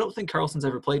mistaken, I don't think Carlson's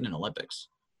ever played in an Olympics.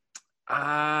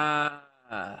 I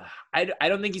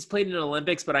don't think he's played in the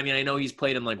Olympics, but I mean, I know he's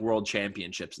played in like world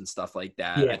championships and stuff like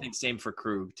that. Yeah. I think same for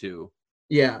Krug too.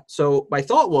 Yeah. So my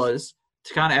thought was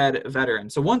to kind of add a veteran.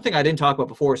 So one thing I didn't talk about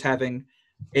before is having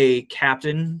a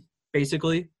captain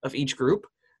basically of each group.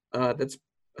 That's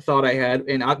a thought I had.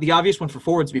 And the obvious one for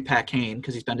forwards would be Pat Kane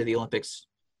because he's been to the Olympics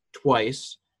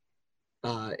twice.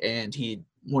 And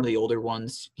one of the older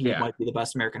ones, he might be the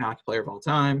best American hockey player of all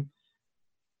time.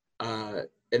 And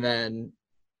then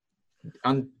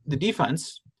on the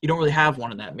defense, you don't really have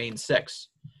one in that main six.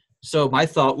 So my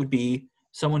thought would be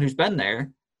someone who's been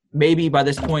there, maybe by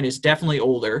this point is definitely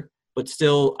older, but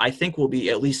still I think will be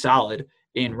at least solid,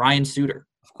 in Ryan Suter.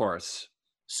 Of course.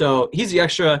 So he's the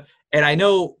extra. And I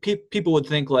know people would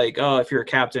think like, oh, if you're a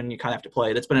captain, you kind of have to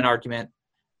play. That's been an argument.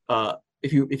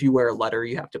 If you wear a letter,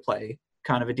 you have to play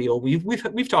kind of a deal.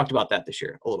 We've talked about that this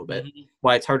year a little bit,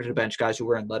 why it's harder to bench guys who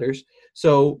wear in letters.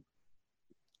 So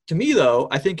to me, though,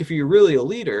 I think if you're really a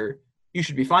leader, you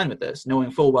should be fine with this,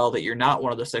 knowing full well that you're not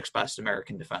one of the 6 best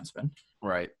American defensemen.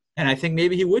 Right. And I think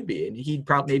maybe he would be. And he'd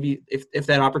probably maybe if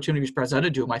that opportunity was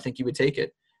presented to him, I think he would take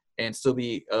it and still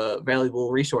be a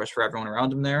valuable resource for everyone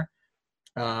around him there.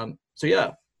 So,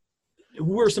 yeah.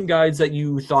 Who are some guys that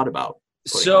you thought about?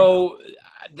 So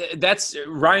that's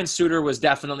Ryan Suter was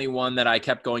definitely one that I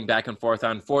kept going back and forth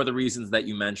on for the reasons that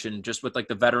you mentioned, just with like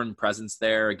the veteran presence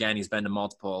there. Again, he's been to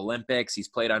multiple Olympics. He's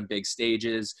played on big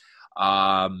stages.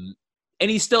 And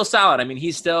he's still solid. I mean,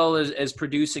 he still is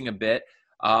producing a bit.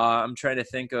 I'm trying to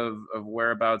think of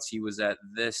whereabouts he was at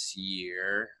this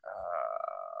year.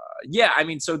 I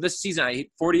mean, so this season,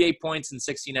 48 points in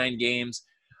 69 games.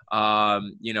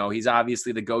 He's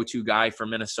obviously the go-to guy for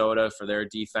Minnesota for their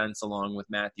defense, along with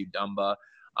Matthew Dumba.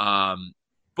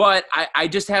 But I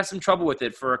just have some trouble with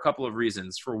it for a couple of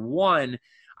reasons. For one,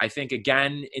 I think,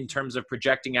 again, in terms of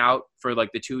projecting out for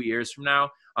like the 2 years from now,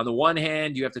 on the one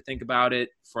hand, you have to think about it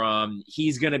from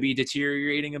he's going to be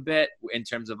deteriorating a bit in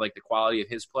terms of like the quality of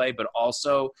his play, but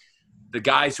also the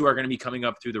guys who are going to be coming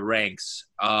up through the ranks.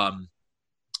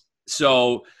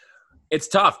 So it's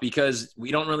tough because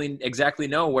we don't really exactly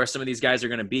know where some of these guys are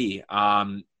going to be.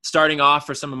 Starting off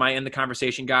for some of my in the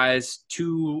conversation guys,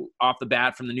 2 off the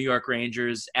bat from the New York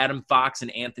Rangers, Adam Fox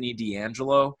and Anthony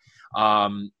DeAngelo,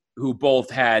 who both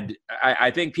had –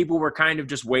 I think people were kind of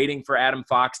just waiting for Adam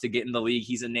Fox to get in the league.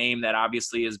 He's a name that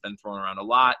obviously has been thrown around a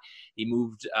lot. He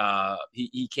moved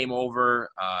he came over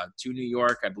to New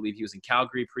York. I believe he was in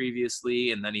Calgary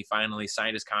previously, and then he finally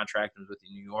signed his contract with the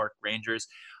New York Rangers.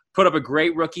 Put up a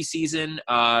great rookie season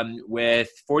with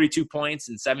 42 points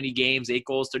in 70 games, 8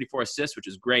 goals, 34 assists, which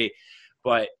is great.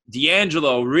 But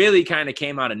DeAngelo really kind of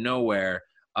came out of nowhere.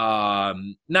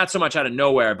 Not so much out of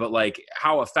nowhere, but like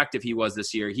how effective he was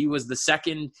this year. He was the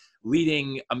second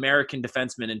leading American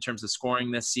defenseman in terms of scoring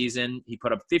this season. He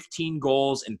put up 15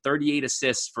 goals and 38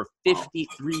 assists for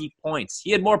 53 points.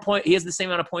 He had more points. He has the same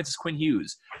amount of points as Quinn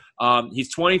Hughes.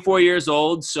 He's 24 years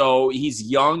old, so he's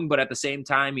young, but at the same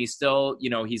time, he's still,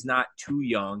 he's not too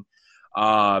young.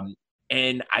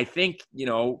 And I think,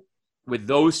 with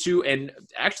those two, and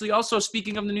actually also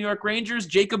speaking of the New York Rangers,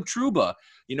 Jacob Trouba,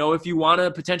 if you want to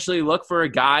potentially look for a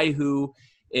guy who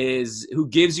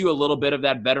gives you a little bit of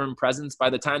that veteran presence by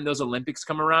the time those Olympics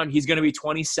come around, he's going to be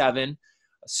 27.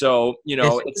 So,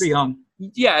 it's pretty young.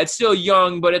 Yeah, it's still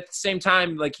young, but at the same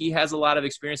time, like he has a lot of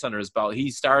experience under his belt. He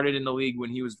started in the league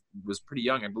when he was pretty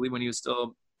young. I believe when he was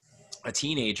still a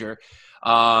teenager.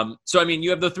 So, I mean, you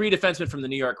have the three defensemen from the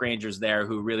New York Rangers there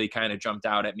who really kind of jumped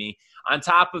out at me. On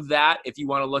top of that, if you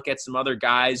want to look at some other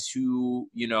guys who,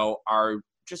 are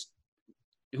just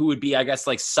who would be, I guess,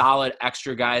 like solid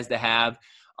extra guys to have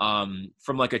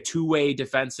from like a two-way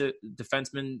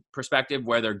defenseman perspective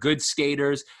where they're good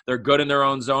skaters, they're good in their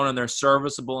own zone, and they're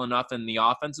serviceable enough in the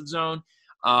offensive zone.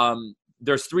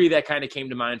 There's three that kind of came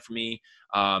to mind for me.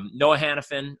 Noah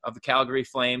Hannafin of the Calgary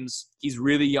Flames. He's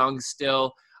really young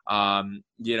still.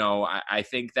 I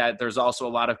think that there's also a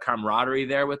lot of camaraderie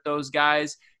there with those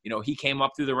guys. He came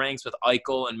up through the ranks with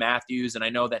Eichel and Matthews, and I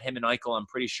know that him and Eichel, I'm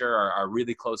pretty sure, are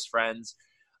really close friends,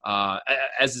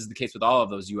 as is the case with all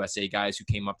of those USA guys who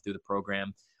came up through the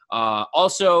program.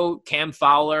 Also, Cam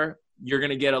Fowler, you're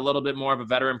going to get a little bit more of a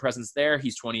veteran presence there.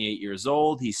 He's 28 years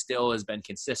old. He still has been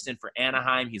consistent for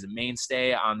Anaheim. He's a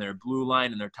mainstay on their blue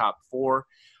line in their top four.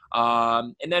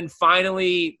 And then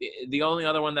finally, the only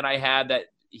other one that I had that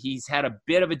he's had a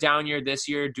bit of a down year this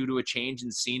year due to a change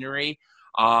in scenery.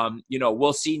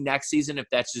 We'll see next season if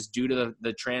that's just due to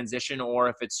the transition or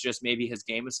if it's just maybe his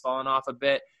game has fallen off a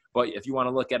bit. But if you want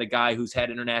to look at a guy who's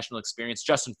had international experience,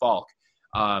 Justin Falk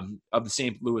of the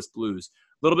St. Louis Blues.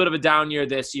 A little bit of a down year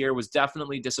this year, was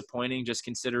definitely disappointing just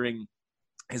considering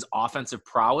his offensive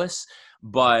prowess.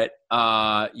 But,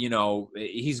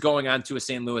 he's going on to a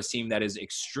St. Louis team that is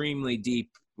extremely deep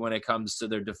when it comes to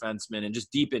their defensemen and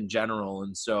just deep in general.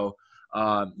 And so,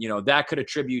 that could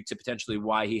attribute to potentially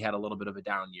why he had a little bit of a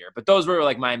down year. But those were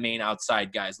like my main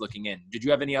outside guys looking in. Did you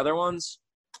have any other ones?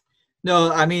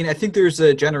 No, I mean, I think there's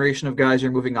a generation of guys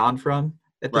you're moving on from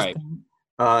at this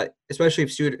point. Especially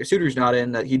if Suter's not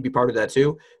in, that he'd be part of that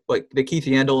too. But the Keith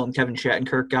Yandel and Kevin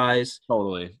Shattenkirk guys.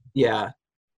 Totally. Yeah.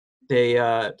 They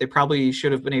probably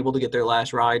should have been able to get their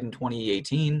last ride in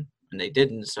 2018, and they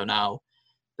didn't. So now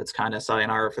that's kind of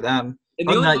sayonara for them.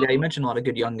 You mentioned a lot of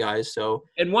good young guys. So,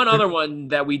 and one other one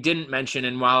that we didn't mention,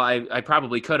 and while I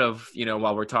probably could have,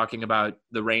 while we're talking about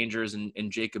the Rangers and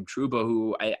Jacob Trouba,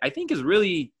 who I think has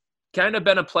really kind of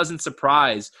been a pleasant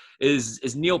surprise,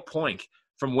 is Neil Poink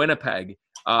from Winnipeg.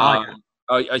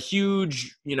 A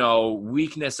huge,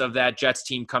 weakness of that Jets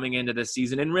team coming into this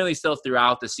season and really still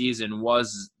throughout the season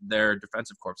was their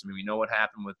defensive corps. I mean, we know what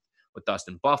happened with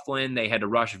Dustin Byfuglien. They had to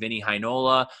rush Vinny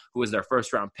Heinola, who was their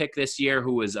first-round pick this year,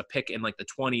 who was a pick in, like, the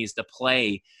 20s to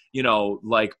play,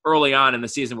 like, early on in the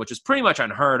season, which is pretty much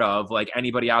unheard of, like,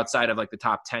 anybody outside of, like, the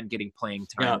top 10 getting playing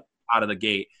time out of the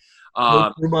gate.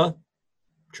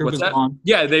 Trouba's gone.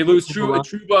 Yeah, they lose Trouba.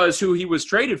 Trouba is who he was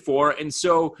traded for, and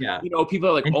so, people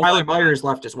are like, and Tyler Myers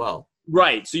left as well.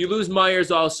 Right. So you lose Myers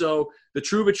also. The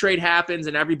Trouba trade happens,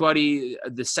 and everybody,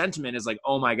 the sentiment is like,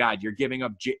 oh, my God, you're giving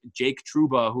up Jake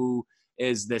Trouba, who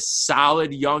is this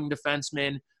solid young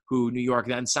defenseman who New York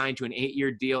then signed to an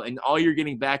 8-year deal, and all you're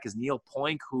getting back is Neil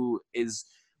Poink, who is,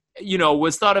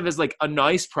 was thought of as like a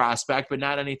nice prospect, but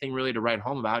not anything really to write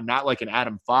home about, not like an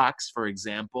Adam Fox, for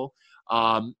example.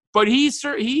 But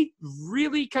he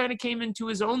really kind of came into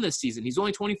his own this season. He's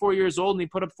only 24 years old, and he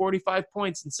put up 45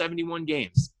 points in 71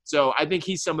 games. So I think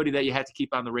he's somebody that you have to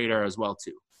keep on the radar as well,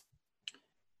 too.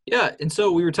 Yeah, and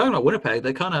so we were talking about Winnipeg.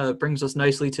 That kind of brings us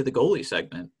nicely to the goalie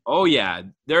segment. Oh, yeah.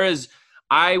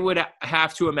 I would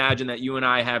have to imagine that you and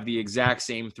I have the exact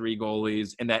same three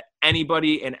goalies and that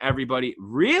anybody and everybody –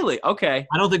 really? Okay.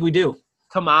 I don't think we do.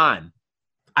 Come on.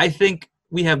 I think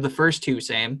we have the first two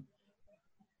same.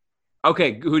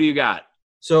 Okay, who do you got?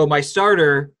 So my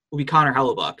starter will be Connor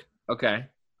Hellebuyck. Okay.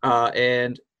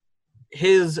 And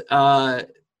his, I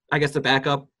guess the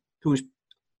backup, who's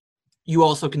you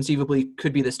also conceivably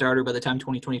could be the starter by the time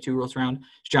 2022 rolls around,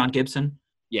 is John Gibson.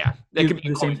 Yeah, that could be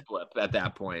a coin flip at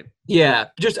that point. Yeah,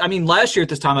 last year at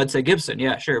this time I'd say Gibson.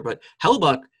 Yeah, sure. But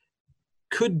Hellebuyck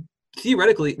could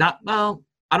theoretically I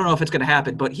don't know if it's going to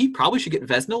happen, but he probably should get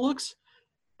Vezina looks.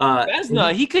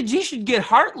 Vezina, he should get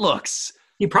Hart looks.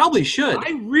 He probably should.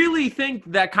 I really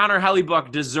think that Connor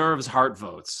Hellebuyck deserves Hart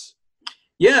votes.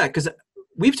 Yeah, because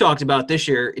we've talked about this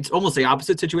year, it's almost the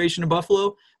opposite situation in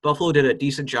Buffalo. Buffalo did a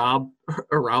decent job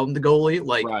around the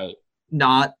goalie,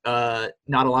 not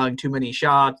allowing too many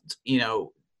shots,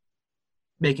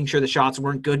 making sure the shots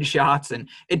weren't good shots, and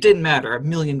it didn't matter. 1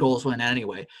 million goals went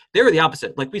anyway. They were the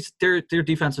opposite. Their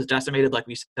defense was decimated, like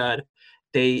we said.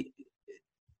 They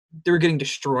were getting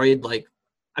destroyed.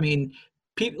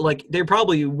 They're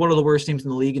probably one of the worst teams in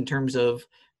the league in terms of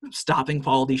stopping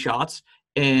quality shots,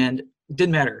 and it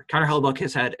didn't matter. Connor Hellebuyck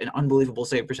has had an unbelievable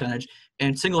save percentage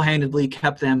and single-handedly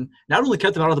not only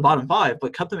kept them out of the bottom 5,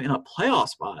 but kept them in a playoff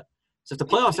spot. So if the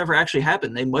playoffs ever actually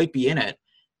happen, they might be in it,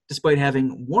 despite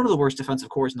having one of the worst defensive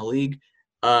cores in the league.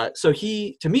 So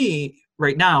he, to me,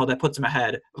 right now that puts him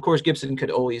ahead. Of course, Gibson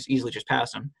could always easily just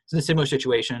pass him. It's in a similar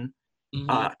situation,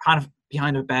 kind of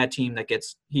behind a bad team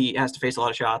he has to face a lot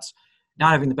of shots,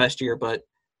 not having the best year, but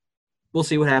we'll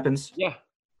see what happens. Yeah.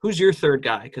 Who's your third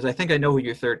guy? Because I think I know who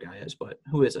your third guy is, but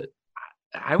who is it?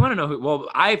 I want to know who. Well,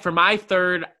 for my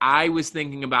third, I was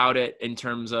thinking about it in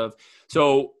terms of,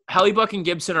 so Hellebuyck and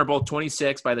Gibson are both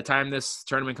 26. By the time this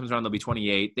tournament comes around, they'll be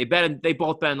 28. They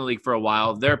both been in the league for a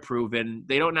while. They're proven.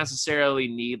 They don't necessarily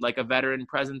need like a veteran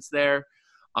presence there.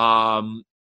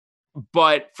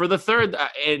 But for the third,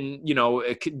 and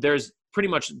there's pretty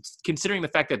much, considering the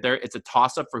fact that it's a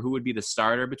toss up for who would be the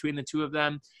starter between the two of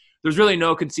them. There's really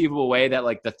no conceivable way that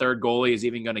like the third goalie is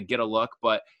even going to get a look,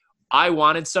 but I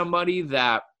wanted somebody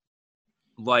that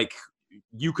like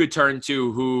you could turn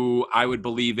to, who I would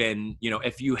believe in,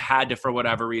 if you had to, for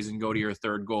whatever reason, go to your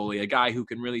third goalie, a guy who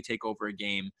can really take over a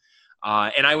game.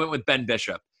 And I went with Ben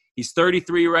Bishop. He's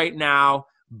 33 right now,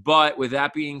 but with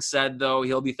that being said, though,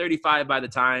 he'll be 35 by the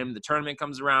time the tournament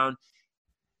comes around.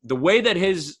 The way that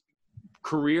his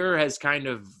career has kind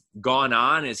of gone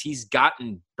on is he's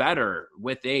gotten better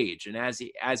with age and as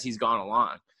he's gone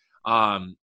along.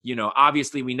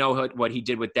 Obviously we know what he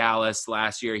did with Dallas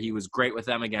last year. He was great with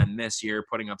them again this year,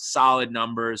 putting up solid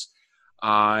numbers.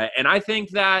 And I think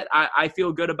that I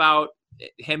feel good about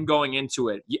him going into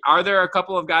it. Are there a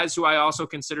couple of guys who I also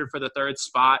considered for the third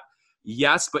spot?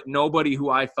 Yes, but nobody who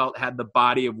I felt had the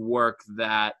body of work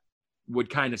that would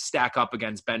kind of stack up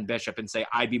against Ben Bishop and say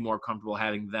I'd be more comfortable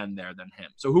having them there than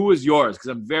him. So who was yours? Because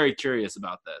I'm very curious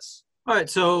about this. All right,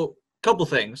 so a couple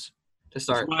things to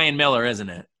start. It's Ryan Miller, isn't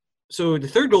it? So the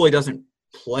third goalie doesn't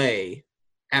play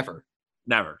ever.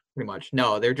 Never. Pretty much.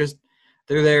 No, they're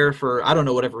there for, I don't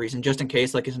know, whatever reason, just in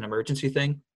case, like it's an emergency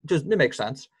thing. It makes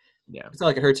sense. Yeah. It's not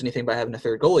like it hurts anything by having a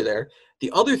third goalie there.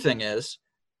 The other thing is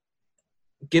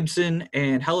Gibson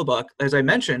and Hellebuyck, as I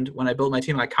mentioned, when I built my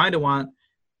team, I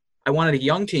wanted a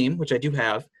young team, which I do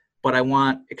have, but I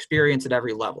want experience at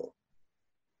every level.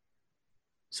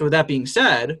 So with that being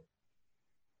said,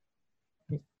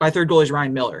 my third goalie is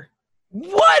Ryan Miller.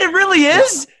 What? It really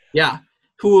is? Yeah.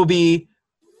 Who will be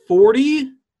 40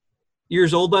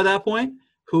 years old by that point,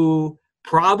 who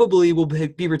probably will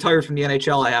be retired from the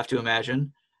NHL, I have to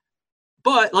imagine.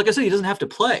 But like I said, he doesn't have to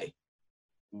play.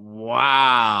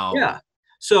 Wow. Yeah.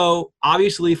 So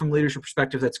obviously from leadership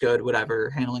perspective, that's good, whatever,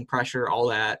 handling pressure, all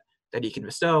that he can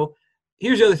bestow.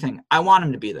 Here's the other thing. I want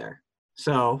him to be there.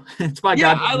 So it's my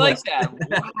God. I like that.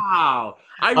 Wow.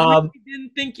 I really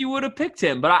didn't think you would have picked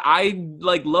him, but I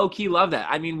like low-key love that.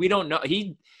 I mean, we don't know.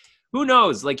 Who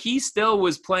knows? Like he still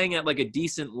was playing at like a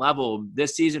decent level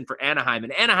this season for Anaheim,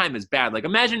 and Anaheim is bad. Like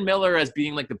imagine Miller as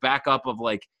being like the backup of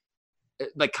like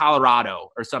Colorado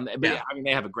or something. But yeah, I mean,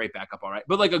 they have a great backup, all right.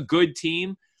 But like a good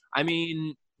team, I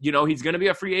mean, he's going to be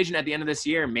a free agent at the end of this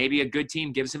year. Maybe a good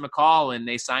team gives him a call and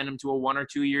they sign him to a 1 or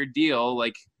 2 year deal.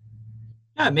 Like,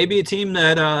 yeah, maybe a team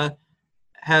that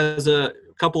has a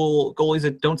couple goalies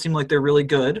that don't seem like they're really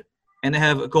good, and they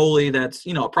have a goalie that's,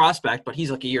 a prospect, but he's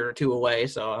like a year or two away.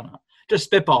 So I don't know.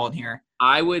 Just spitballing here.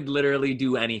 I would literally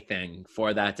do anything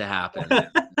for that to happen.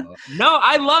 No,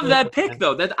 I love that pick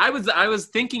though. That I was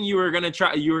thinking you were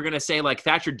gonna say like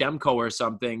Thatcher Demko or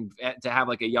something to have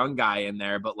like a young guy in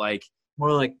there, but like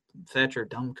more like Thatcher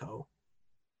Demko,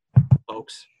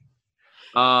 folks.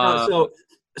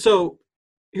 So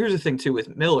here's the thing too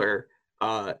with Miller.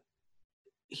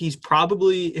 He's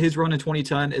probably, his run in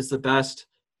 2010 is the best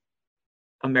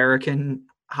American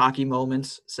hockey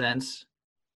moments since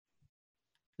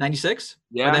 96.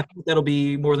 Yeah, that'll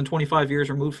be more than 25 years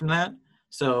removed from that.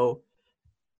 So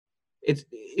it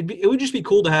would just be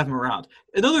cool to have him around.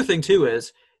 Another thing too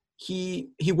is he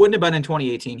wouldn't have been in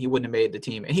 2018. He wouldn't have made the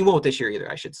team, and he won't this year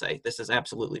either. I should say this is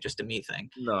absolutely just a me thing.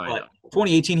 No, I know.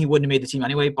 2018 he wouldn't have made the team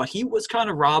anyway. But he was kind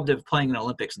of robbed of playing in the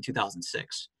Olympics in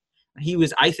 2006. He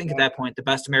was, I think, at that point the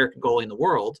best American goalie in the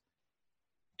world,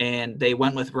 and they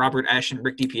went with Robert Esche and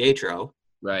Rick DiPietro.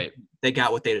 Right. They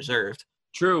got what they deserved.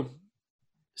 True.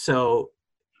 So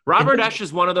Robert Esche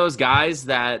is one of those guys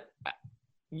that,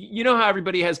 how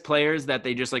everybody has players that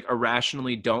they just like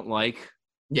irrationally don't like.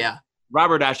 Yeah.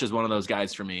 Robert Esche is one of those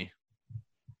guys for me.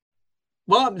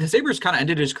 Well, the Sabres kind of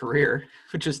ended his career,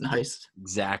 which is nice.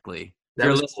 Exactly.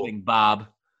 You're listening, cool. Bob.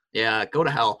 Yeah, go to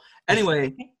hell.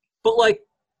 Anyway, but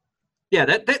yeah,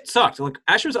 that sucked. Like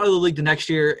Esche was out of the league the next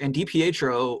year, and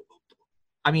DiPietro,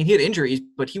 I mean, he had injuries,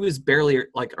 but he was barely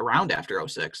like around after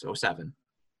 06, 07.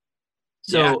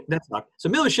 So that sucked. So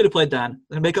Miller should have played then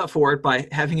and make up for it by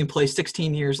having him play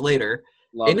 16 years later.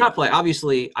 Not play.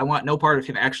 Obviously, I want no part of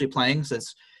him actually playing,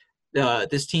 since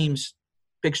this team's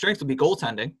big strength will be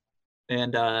goaltending.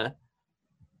 And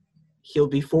he'll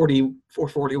be 40 or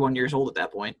 41 years old at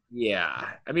that point. Yeah.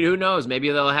 I mean, who knows? Maybe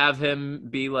they'll have him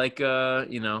be like,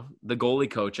 the goalie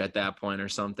coach at that point or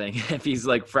something if he's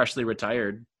like freshly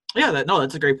retired. Yeah,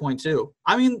 that's a great point too.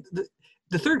 I mean,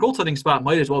 the third goaltending spot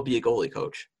might as well be a goalie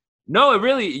coach. No,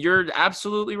 you're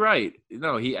absolutely right.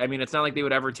 No, it's not like they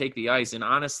would ever take the ice. And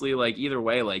honestly, like either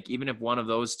way, like even if one of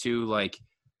those two, like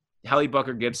Hellebuyck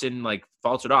or Gibson, like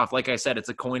faltered off, like I said, it's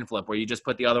a coin flip where you just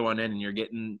put the other one in and you're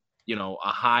getting, a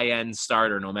high-end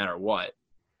starter no matter what.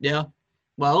 Yeah.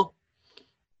 Well,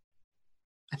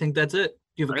 I think that's it.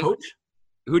 Do you have a coach?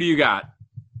 Who do you got?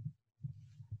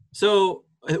 So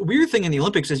a weird thing in the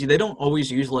Olympics is they don't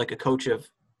always use like a coach of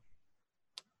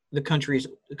the country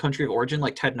of origin,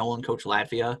 like Ted Nolan coached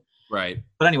Latvia. Right.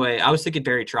 But anyway, I was thinking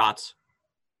Barry Trotz.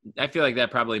 I feel like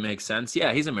that probably makes sense.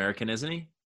 Yeah, he's American, isn't he?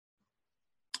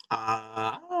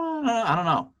 I don't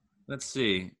know. Let's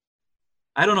see.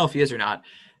 I don't know if he is or not.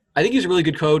 I think he's a really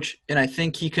good coach, and I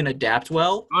think he can adapt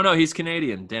well. Oh, no, he's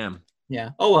Canadian. Damn.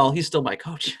 Yeah. Oh, well, he's still my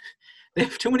coach. They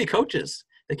have too many coaches.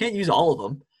 They can't use all of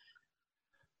them.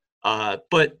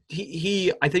 But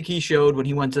I think he showed when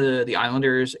he went to the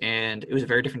Islanders, and it was a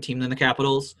very different team than the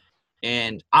Capitals.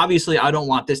 And obviously, I don't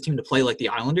want this team to play like the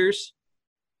Islanders,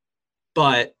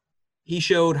 but he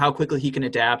showed how quickly he can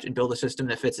adapt and build a system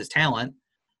that fits his talent.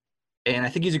 And I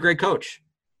think he's a great coach.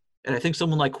 And I think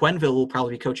someone like Quenneville will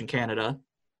probably be coaching Canada.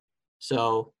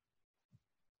 So.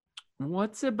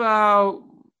 What's about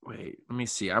 – wait, let me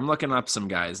see. I'm looking up some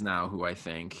guys now who I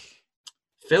think.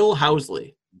 Phil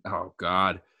Housley. Oh,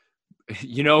 God.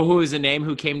 You know who is a name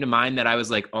who came to mind that I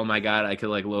was like, oh, my God, I could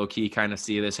like low-key kind of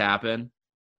see this happen?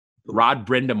 Rod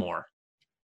Brindamore.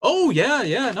 Oh,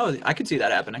 yeah. No, I could see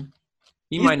that happening.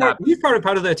 He's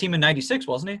part of the team in 96,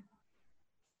 wasn't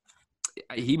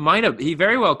he? He might have. He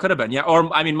very well could have been. Yeah.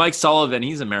 Or, I mean, Mike Sullivan.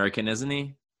 He's American, isn't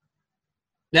he?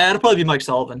 Yeah, it'll probably be Mike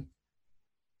Sullivan.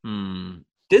 Didn't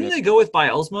they go with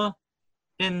Bielsma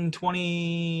in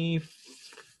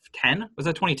 2010? Was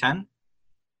that 2010?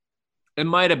 It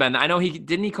might have been. I know he –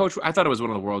 didn't he coach – I thought it was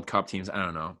one of the World Cup teams. I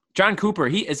don't know. John Cooper.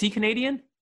 Is he Canadian?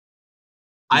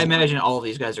 I imagine all of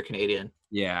these guys are Canadian.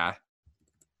 Yeah.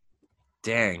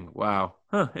 Dang. Wow.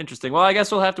 Huh. Interesting. Well, I guess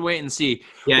we'll have to wait and see.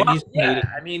 Yeah, well, yeah.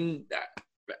 I mean,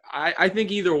 I think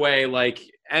either way, like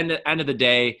end of the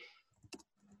day,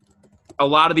 a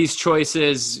lot of these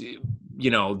choices,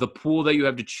 the pool that you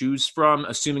have to choose from,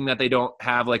 assuming that they don't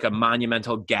have like a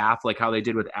monumental gap like how they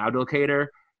did with Abdelkader,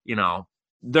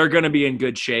 they're going to be in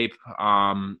good shape.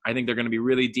 I think they're going to be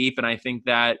really deep, and I think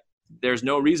that there's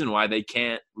no reason why they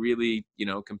can't really,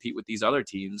 compete with these other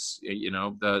teams,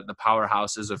 the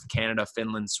powerhouses of Canada,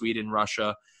 Finland, Sweden,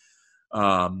 Russia.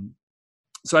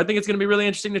 So I think it's going to be really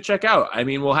interesting to check out. I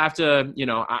mean, we'll have to,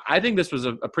 I think this was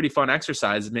a pretty fun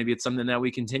exercise. Maybe it's something that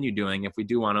we continue doing if we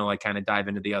do want to like kind of dive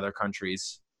into the other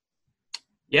countries.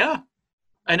 Yeah.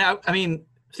 And I mean,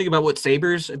 think about what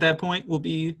Sabres at that point will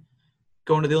be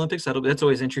going to the Olympics. That's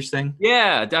always interesting.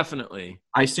 Yeah, definitely.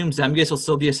 I assume Zemgus will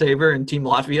still be a Sabre and Team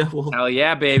Latvia will. Hell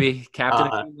yeah, baby. Captain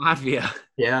of Team Latvia.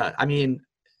 Yeah. I mean,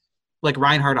 like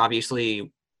Reinhardt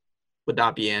obviously would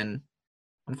not be in.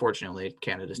 Unfortunately,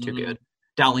 Canada's too good.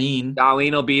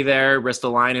 Dahlin will be there.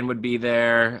 Ristolainen would be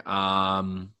there.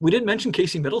 We didn't mention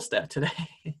Casey Middlestat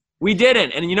today. We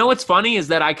didn't. And you know what's funny is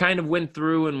that I kind of went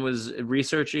through and was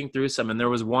researching through some, and there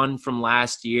was one from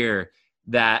last year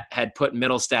that had put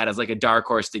Middlestat as like a dark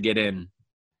horse to get in.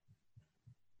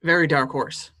 Very dark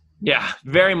horse. Yeah,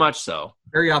 very much so.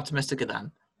 Very optimistic of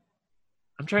them.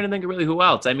 I'm trying to think of really who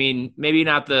else. I mean, maybe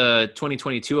not the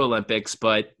 2022 Olympics,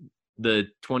 but the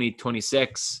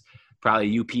 2026,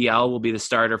 probably UPL will be the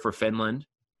starter for Finland.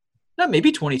 No,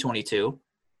 maybe 2022.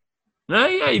 No,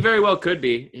 yeah, he very well could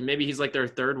be. And maybe he's like their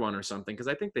third one or something, because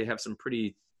I think they have some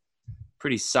pretty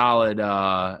solid.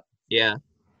 Yeah.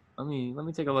 Let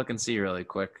me take a look and see really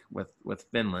quick with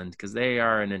Finland, because they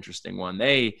are an interesting one.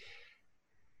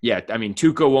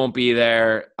 Tuukka won't be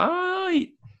there.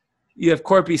 You have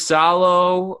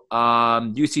Korpisalo,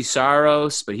 UC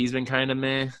Saros, but he's been kind of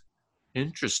meh.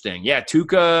 Interesting. Yeah,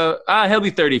 Tuukka, he'll be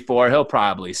 34. He'll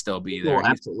probably still be there. He'll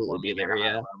absolutely be there,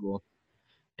 yeah.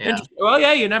 Well,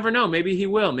 yeah, you never know. Maybe he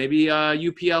will. Maybe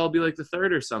UPL will be like the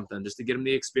third or something, just to get him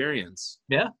the experience.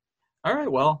 Yeah. All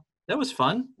right, well, that was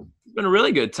fun. It's been a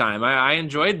really good time. I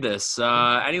enjoyed this.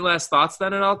 Any last thoughts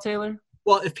then at all, Taylor?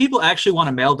 Well, if people actually want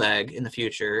a mailbag in the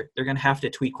future, they're going to have to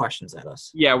tweet questions at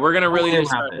us. Yeah, we're going to really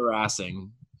start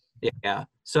harassing. Yeah.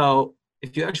 So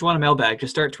if you actually want a mailbag,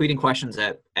 just start tweeting questions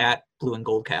at Blue and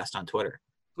Goldcast on Twitter.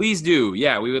 Please do.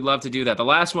 Yeah, we would love to do that. The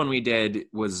last one we did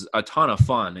was a ton of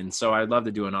fun, and so I'd love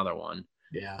to do another one.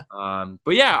 Yeah.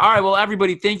 But yeah, all right. Well,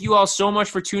 everybody, thank you all so much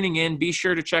for tuning in. Be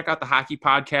sure to check out the Hockey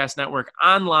Podcast Network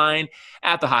online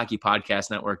at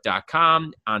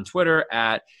thehockeypodcastnetwork.com, on Twitter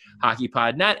at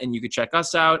HockeyPodNet, and you can check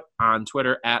us out on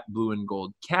Twitter at Blue and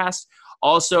Gold Cast.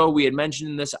 Also, we had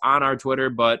mentioned this on our Twitter,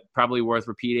 but probably worth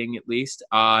repeating at least.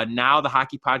 Now the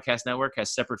Hockey Podcast Network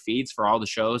has separate feeds for all the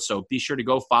shows, so be sure to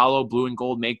go follow Blue and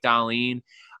Gold Make Darlene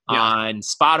on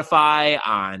Spotify,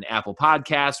 on Apple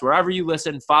Podcasts, wherever you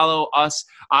listen. Follow us.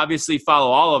 Obviously, follow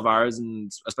all of ours,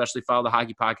 and especially follow the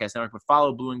Hockey Podcast Network, but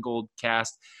follow Blue and Gold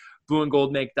Cast, Blue and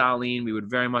Gold Make Darlene. We would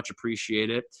very much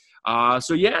appreciate it.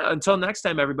 So, yeah, until next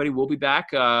time, everybody, we'll be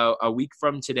back a week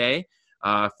from today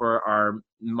for our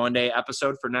Monday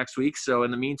episode for next week. So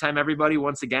in the meantime, everybody,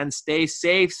 once again, stay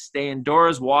safe, stay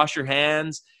indoors, wash your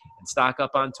hands, and stock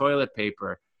up on toilet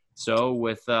paper. So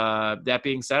with that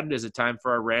being said, is it time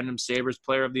for our Random Sabres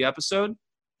Player of the Episode?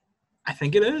 I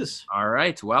think it is. All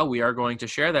right. Well, we are going to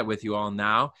share that with you all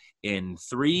now in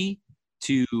 3,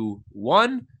 2,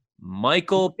 1.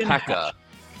 Michael Peca.